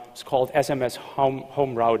 it's called SMS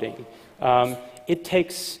home routing. It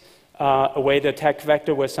takes away the attack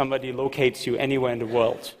vector where somebody locates you anywhere in the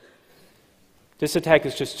world. This attack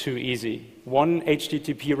is just too easy. One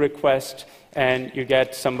HTTP request and you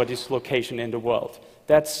get somebody's location in the world.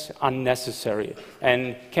 That's unnecessary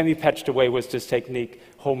and can be patched away with this technique,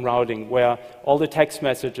 home routing, where all the text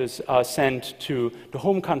messages are sent to the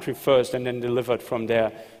home country first and then delivered from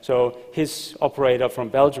there. So his operator from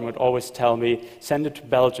Belgium would always tell me, send it to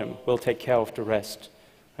Belgium, we'll take care of the rest.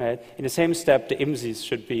 Right? In the same step, the IMSIs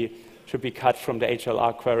should be cut from the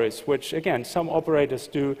HLR queries, which, again, some operators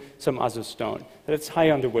do, some others don't. That's high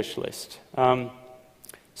on the wish list.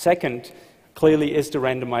 Second, clearly, is the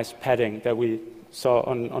randomized padding that we saw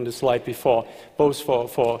on the slide before, both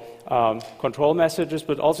for control messages,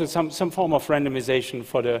 but also some form of randomization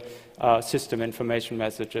for the system information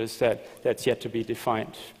messages that's yet to be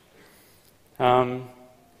defined.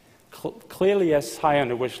 Clearly, as high on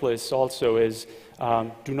the wish list also is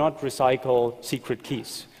do not recycle secret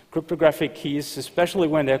keys. Cryptographic keys, especially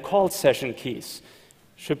when they're called session keys,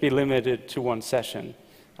 should be limited to one session.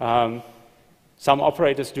 Some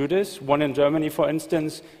operators do this. One in Germany, for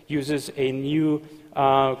instance, uses a new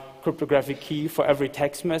cryptographic key for every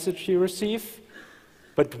text message you receive,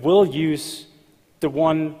 but will use the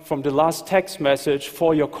one from the last text message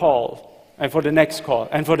for your call, and for the next call,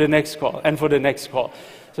 and for the next call, and for the next call.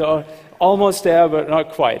 So almost there, but not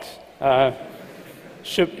quite.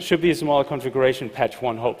 Should be a small configuration patch,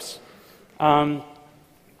 one hopes.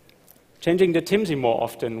 Changing the TIMSI more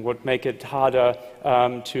often would make it harder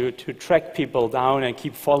to track people down and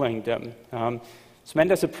keep following them. It's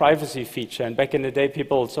meant as a privacy feature, and back in the day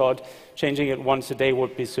people thought changing it once a day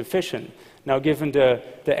would be sufficient. Now, given the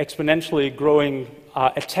exponentially growing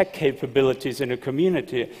attack capabilities in the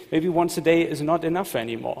community, maybe once a day is not enough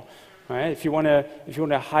anymore. Right? If you want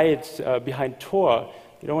to hide behind Tor,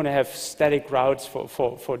 you don't want to have static routes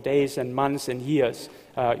for days and months and years.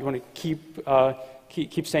 You want to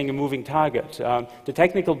keep saying a moving target. The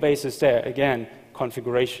technical basis there, again,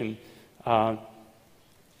 configuration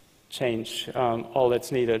change, all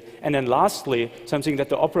that's needed. And then lastly, something that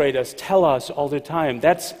the operators tell us all the time,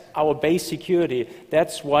 that's our base security.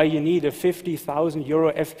 That's why you need a 50,000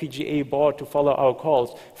 euro FPGA board to follow our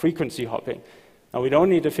calls, frequency hopping. Now, we don't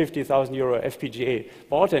need a 50,000 euro FPGA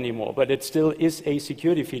board anymore, but it still is a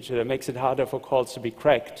security feature that makes it harder for calls to be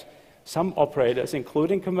cracked. Some operators,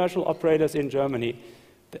 including commercial operators in Germany,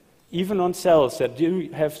 even on cells that do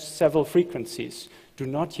have several frequencies, do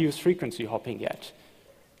not use frequency hopping yet.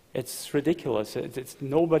 It's ridiculous.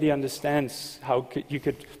 Nobody understands how you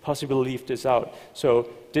could possibly leave this out. So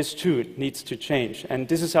this too needs to change. And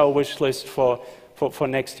this is our wish list for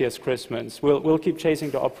next year's Christmas. We'll keep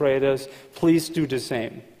chasing the operators. Please do the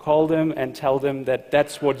same. Call them and tell them that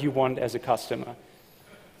that's what you want as a customer.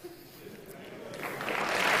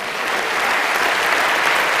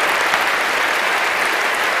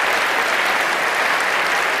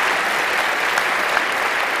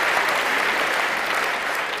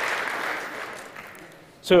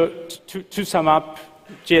 So to sum up,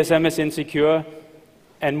 GSM is insecure,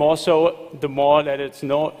 and more so, the more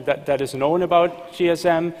that that is known about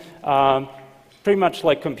GSM, pretty much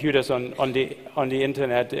like computers on the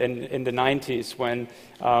internet in the 90s, when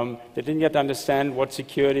they didn't yet understand what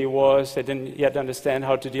security was, they didn't yet understand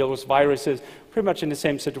how to deal with viruses. Pretty much in the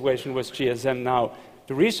same situation with GSM now.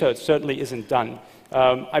 The research certainly isn't done.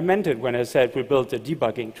 I meant it when I said we built a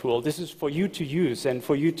debugging tool. This is for you to use and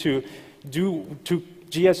for you to do to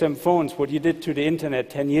GSM phones what you did to the internet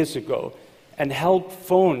 10 years ago, and help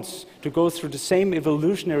phones to go through the same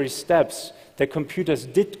evolutionary steps that computers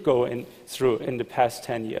did go through in the past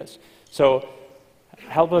 10 years. So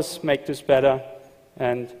help us make this better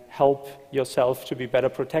and help yourself to be better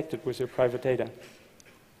protected with your private data.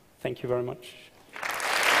 Thank you very much.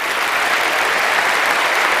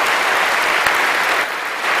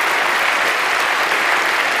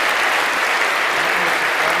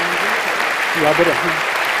 Ja, bitte.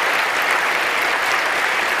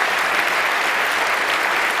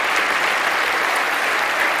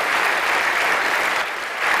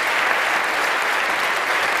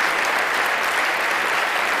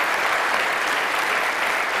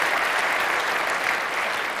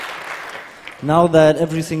 Now that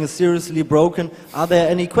everything is seriously broken, are there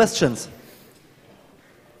any questions?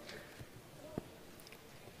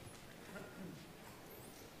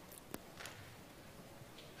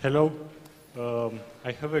 Hello.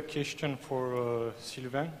 I have a question for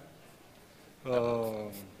Sylvain.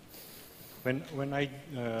 When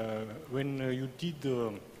you did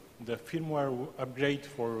the firmware upgrade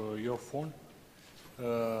for your phone,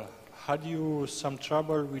 had you some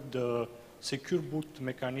trouble with the secure boot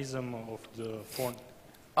mechanism of the phone?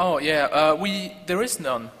 Oh yeah, there is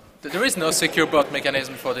none. There is no secure boot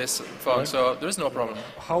mechanism for this phone, so there is no problem.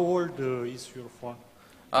 How old is your phone?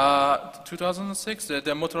 2006,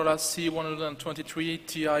 the Motorola C123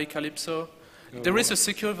 Ti Calypso. There is a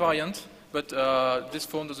secure variant, but this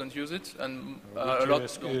phone doesn't use it, and a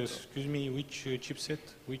lot don't. Excuse me, which chipset,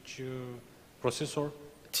 which processor?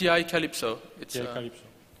 Ti Calypso. It's TI Calypso.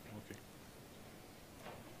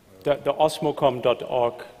 The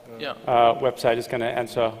osmocom.org website is going to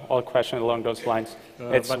answer all questions along those lines.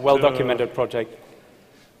 It's a well-documented project.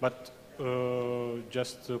 But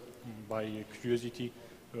just by curiosity,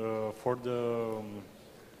 for the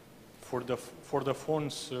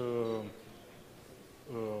phones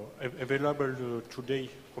available today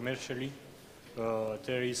commercially,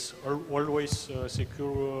 there is always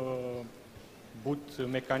secure boot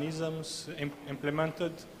mechanisms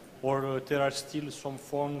implemented. Or there are still some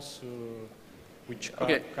phones which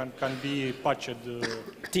can be patched?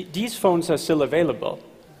 These phones are still available.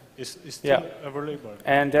 Is still available.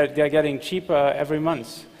 And they're getting cheaper every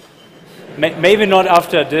month. Maybe not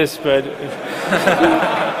after this, but...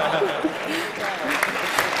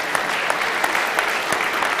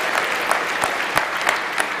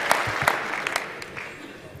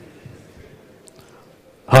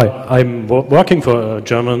 Hi, I'm working for a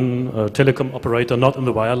German telecom operator, not in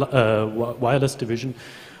the wireless division.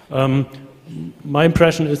 My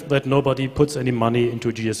impression is that nobody puts any money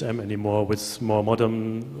into GSM anymore with more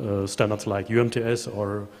modern standards like UMTS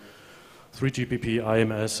or 3GPP,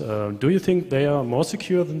 IMS. Do you think they are more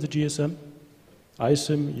secure than the GSM?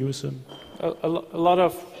 iSIM, USIM? A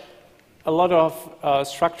lot of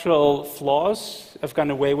structural flaws have gone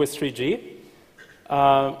away with 3G.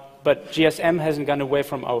 But GSM hasn't gone away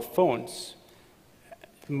from our phones.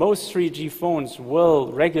 Most 3G phones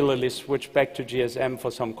will regularly switch back to GSM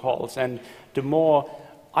for some calls. And the more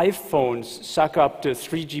iPhones suck up the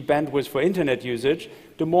 3G bandwidth for internet usage,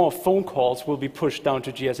 the more phone calls will be pushed down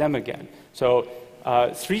to GSM again. So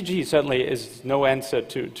 3G certainly is no answer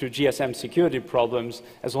to GSM security problems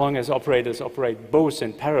as long as operators operate both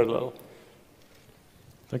in parallel.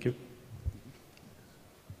 Thank you.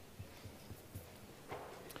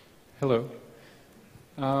 Hello.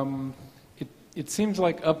 It seems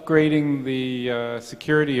like upgrading the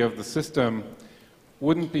security of the system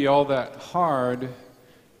wouldn't be all that hard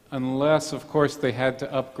unless, of course, they had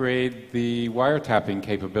to upgrade the wiretapping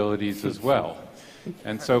capabilities as well.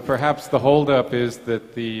 And so perhaps the holdup is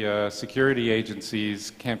that the security agencies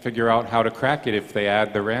can't figure out how to crack it if they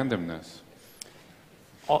add the randomness.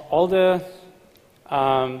 All the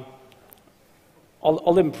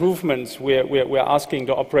improvements we're asking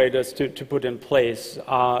the operators to put in place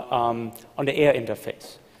are on the air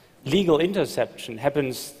interface. Legal interception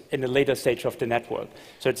happens in a later stage of the network.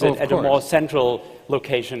 So it's at a more central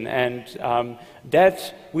location. And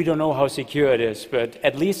that, we don't know how secure it is, but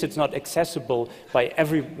at least it's not accessible by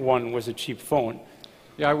everyone with a cheap phone.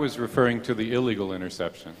 Yeah, I was referring to the illegal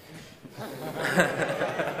interception.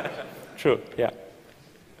 True, yeah.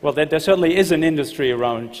 Well, there certainly is an industry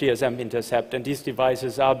around GSM intercept, and these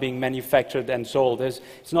devices are being manufactured and sold. It's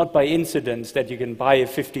not by incidence that you can buy a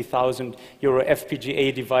 €50,000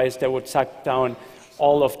 FPGA device that would suck down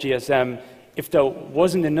all of GSM if there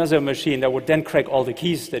wasn't another machine that would then crack all the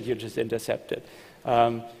keys that you just intercepted.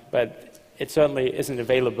 But it certainly isn't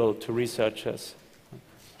available to researchers.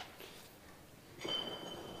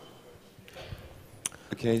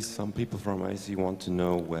 Okay, some people from IC want to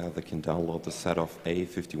know where they can download the set of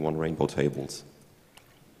A51 rainbow tables.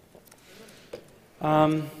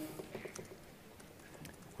 What's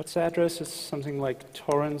the address? It's something like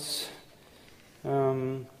torrents.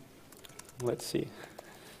 Let's see.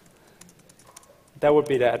 That would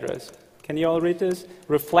be the address. Can you all read this?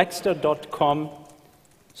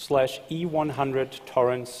 reflexter.com/E100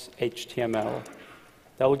 torrents HTML.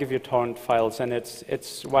 That will give you torrent files, and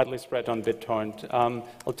it's widely spread on BitTorrent.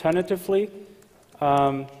 Alternatively,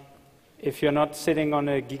 if you're not sitting on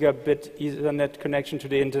a gigabit Ethernet connection to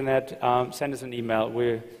the internet, send us an email.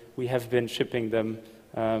 We have been shipping them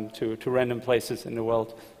to random places in the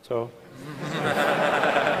world. So.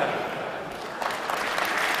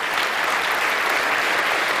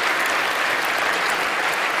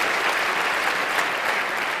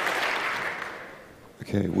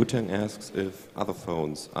 Okay, Wu-Tang asks if other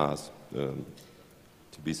phones are to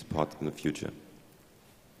be supported in the future.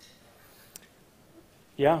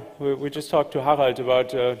 Yeah, we just talked to Harald about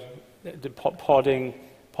the porting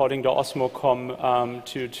the Osmocom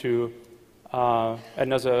to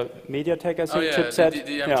another MediaTek, I think, chipset.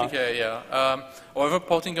 The MTK, yeah. However,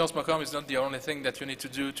 porting the Osmocom is not the only thing that you need to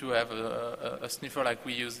do to have a sniffer like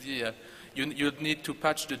we use here. You need to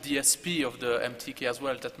patch the DSP of the MTK as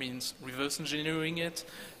well. That means reverse engineering it,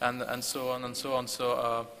 and so on and so on.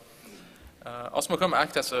 So Osmocom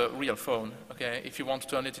acts as a real phone. Okay, if you want to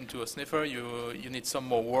turn it into a sniffer, you need some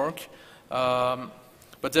more work.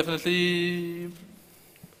 But definitely,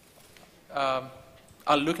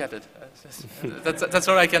 I'll look at it. That's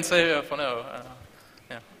all I can say for now.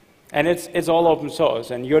 Yeah. And it's all open source,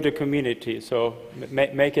 and you're the community, so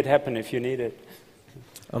make it happen if you need it.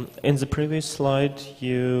 In the previous slide,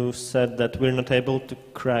 you said that we're not able to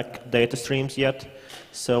crack data streams yet.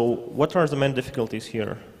 So what are the main difficulties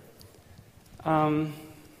here?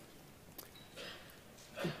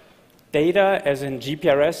 Data, as in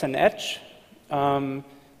GPRS and Edge,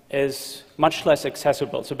 is much less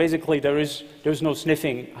accessible. So basically, there's no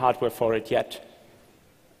sniffing hardware for it yet.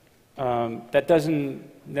 That doesn't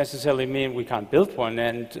necessarily mean we can't build one,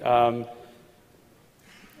 and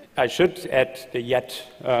I should add the yet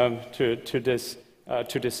to this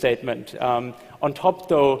statement. On top,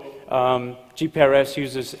 though, GPRS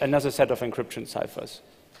uses another set of encryption ciphers.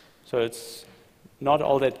 So it's not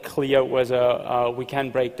all that clear whether we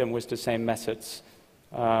can break them with the same methods.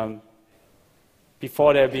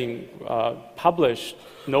 Before they're being published,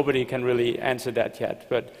 nobody can really answer that yet.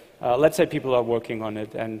 But let's say people are working on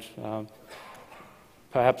it, and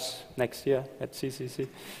perhaps next year at CCC.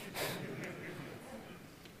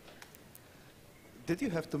 Did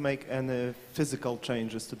you have to make any physical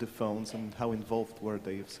changes to the phones, and how involved were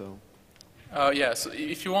they, if so? Yeah, so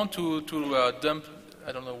if you want to dump,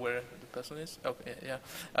 I don't know where the person is. Okay, yeah.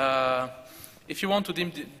 If you want to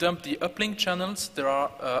dump the uplink channels, there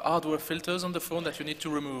are hardware filters on the phone that you need to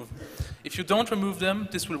remove. If you don't remove them,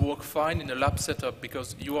 this will work fine in a lab setup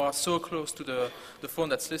because you are so close to the phone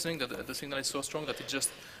that's listening that the signal is so strong that it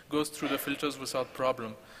just goes through the filters without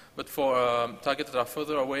problem. But for targets that are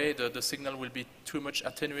further away, the signal will be too much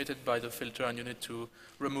attenuated by the filter, and you need to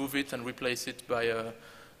remove it and replace it by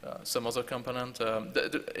some other component.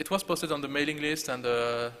 It was posted on the mailing list, and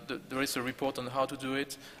there is a report on how to do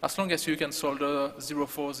it. As long as you can solder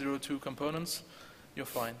 0402 components, you're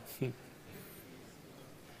fine.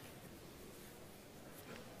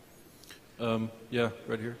 Yeah,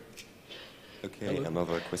 right here. Okay,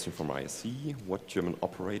 another question from ISC. What German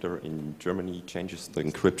operator in Germany changes the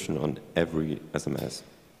encryption on every SMS?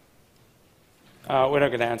 We're not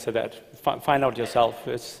going to answer that. Find out yourself.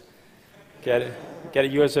 Get a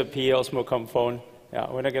USRP Osmocom phone.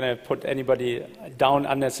 Yeah, we're not going to put anybody down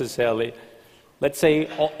unnecessarily. Let's say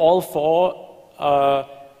all four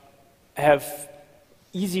have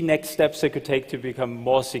easy next steps they could take to become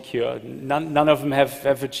more secure. None of them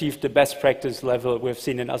have achieved the best practice level we've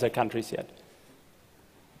seen in other countries yet.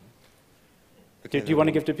 Okay, do you want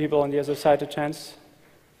to give the people on the other side a chance?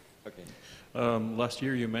 Okay. Last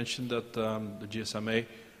year you mentioned that the GSMA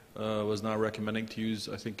was now recommending to use,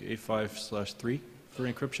 I think, A5/3 for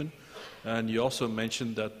encryption. And you also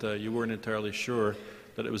mentioned that you weren't entirely sure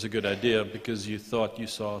that it was a good idea because you thought you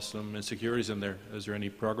saw some insecurities in there. Is there any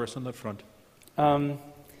progress on that front?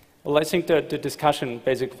 Well, I think the discussion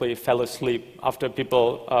basically fell asleep after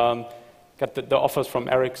people got the offers from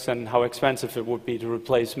Ericsson how expensive it would be to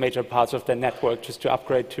replace major parts of their network just to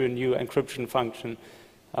upgrade to a new encryption function.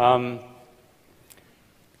 The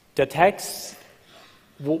attacks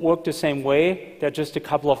work the same way. They're just a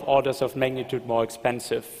couple of orders of magnitude more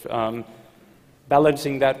expensive.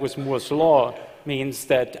 Balancing that with Moore's law means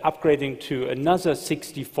that upgrading to another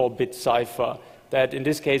 64-bit cipher, that in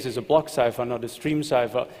this case is a block cipher, not a stream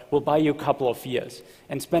cipher, will buy you a couple of years.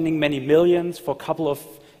 And spending many millions for a couple of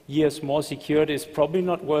years more security is probably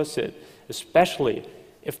not worth it, especially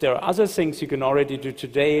if there are other things you can already do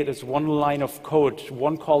today. There's one line of code,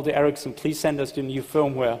 one call to Ericsson, please send us the new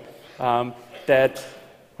firmware, that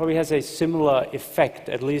probably has a similar effect,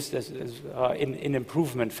 at least in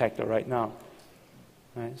improvement factor right now.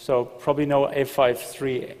 Right? So probably no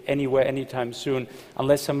A53 anywhere anytime soon,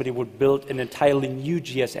 unless somebody would build an entirely new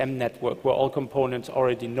GSM network where all components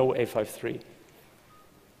already know A53.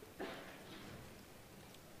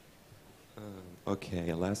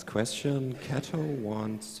 Okay, last question. Kato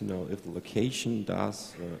wants to know if the location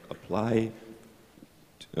does apply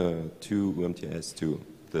to UMTS2,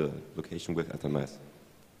 the location with SMS.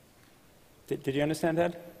 Did you understand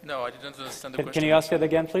that? No, I didn't understand the question. Can you ask that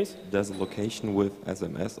again, please? Does the location with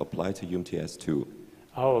SMS apply to UMTS2?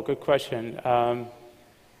 Oh, good question.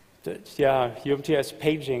 Yeah, UMTS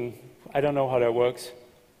paging, I don't know how that works.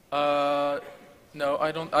 No,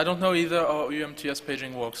 I don't know either how UMTS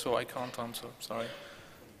paging works, so I can't answer. Sorry.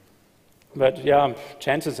 But yeah,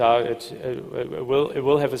 chances are it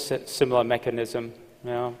will have a similar mechanism.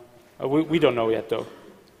 Yeah, we don't know yet though.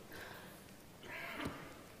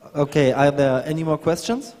 Okay, are there any more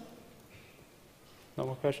questions? No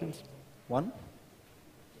more questions? One?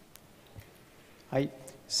 Hi.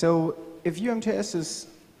 So if UMTS is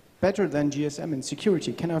better than GSM in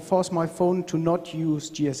security, can I force my phone to not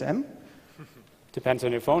use GSM? Depends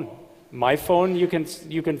on your phone. My phone, you can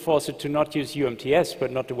force it to not use UMTS,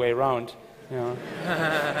 but not the way around. Yeah.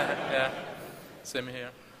 Yeah, same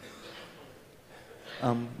here.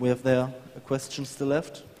 We have there a question still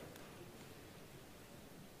left.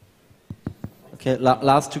 Okay,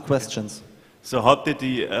 last two questions. So how did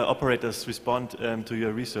the operators respond to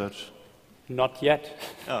your research? Not yet.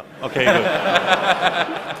 Oh, okay, good.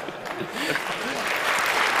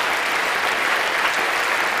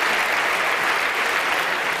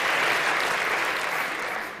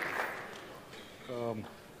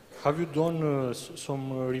 Have you done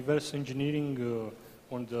some reverse engineering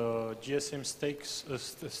on the GSM stacks of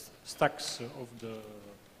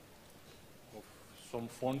some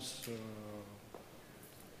phones?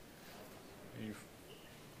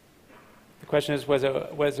 The question is whether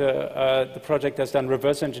the project has done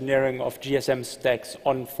reverse engineering of GSM stacks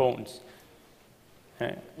on phones.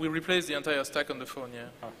 We replaced the entire stack on the phone, yeah.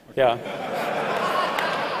 Oh, okay. Yeah.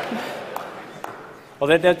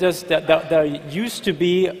 Well, there used to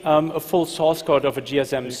be a full source code of a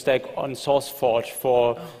GSM stack on SourceForge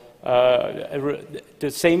for the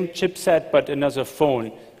same chipset but another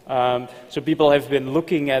phone. So people have been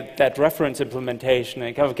looking at that reference implementation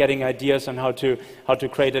and kind of getting ideas on how to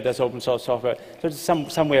create it as open source software. So it's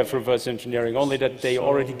some way of reverse engineering, only that they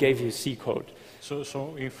already gave you C code.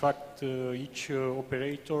 So in fact, each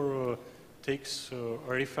operator takes a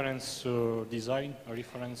reference design, a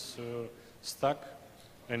reference stack,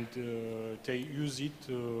 and they use it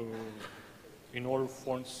in all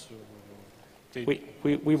phones.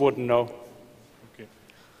 We wouldn't know. Okay.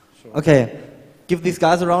 So Okay, give these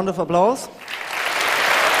guys a round of applause.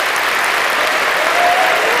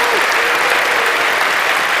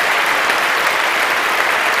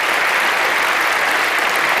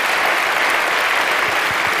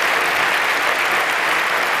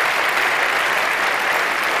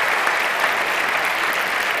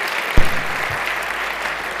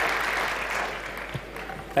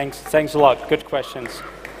 Thanks a lot. Good questions.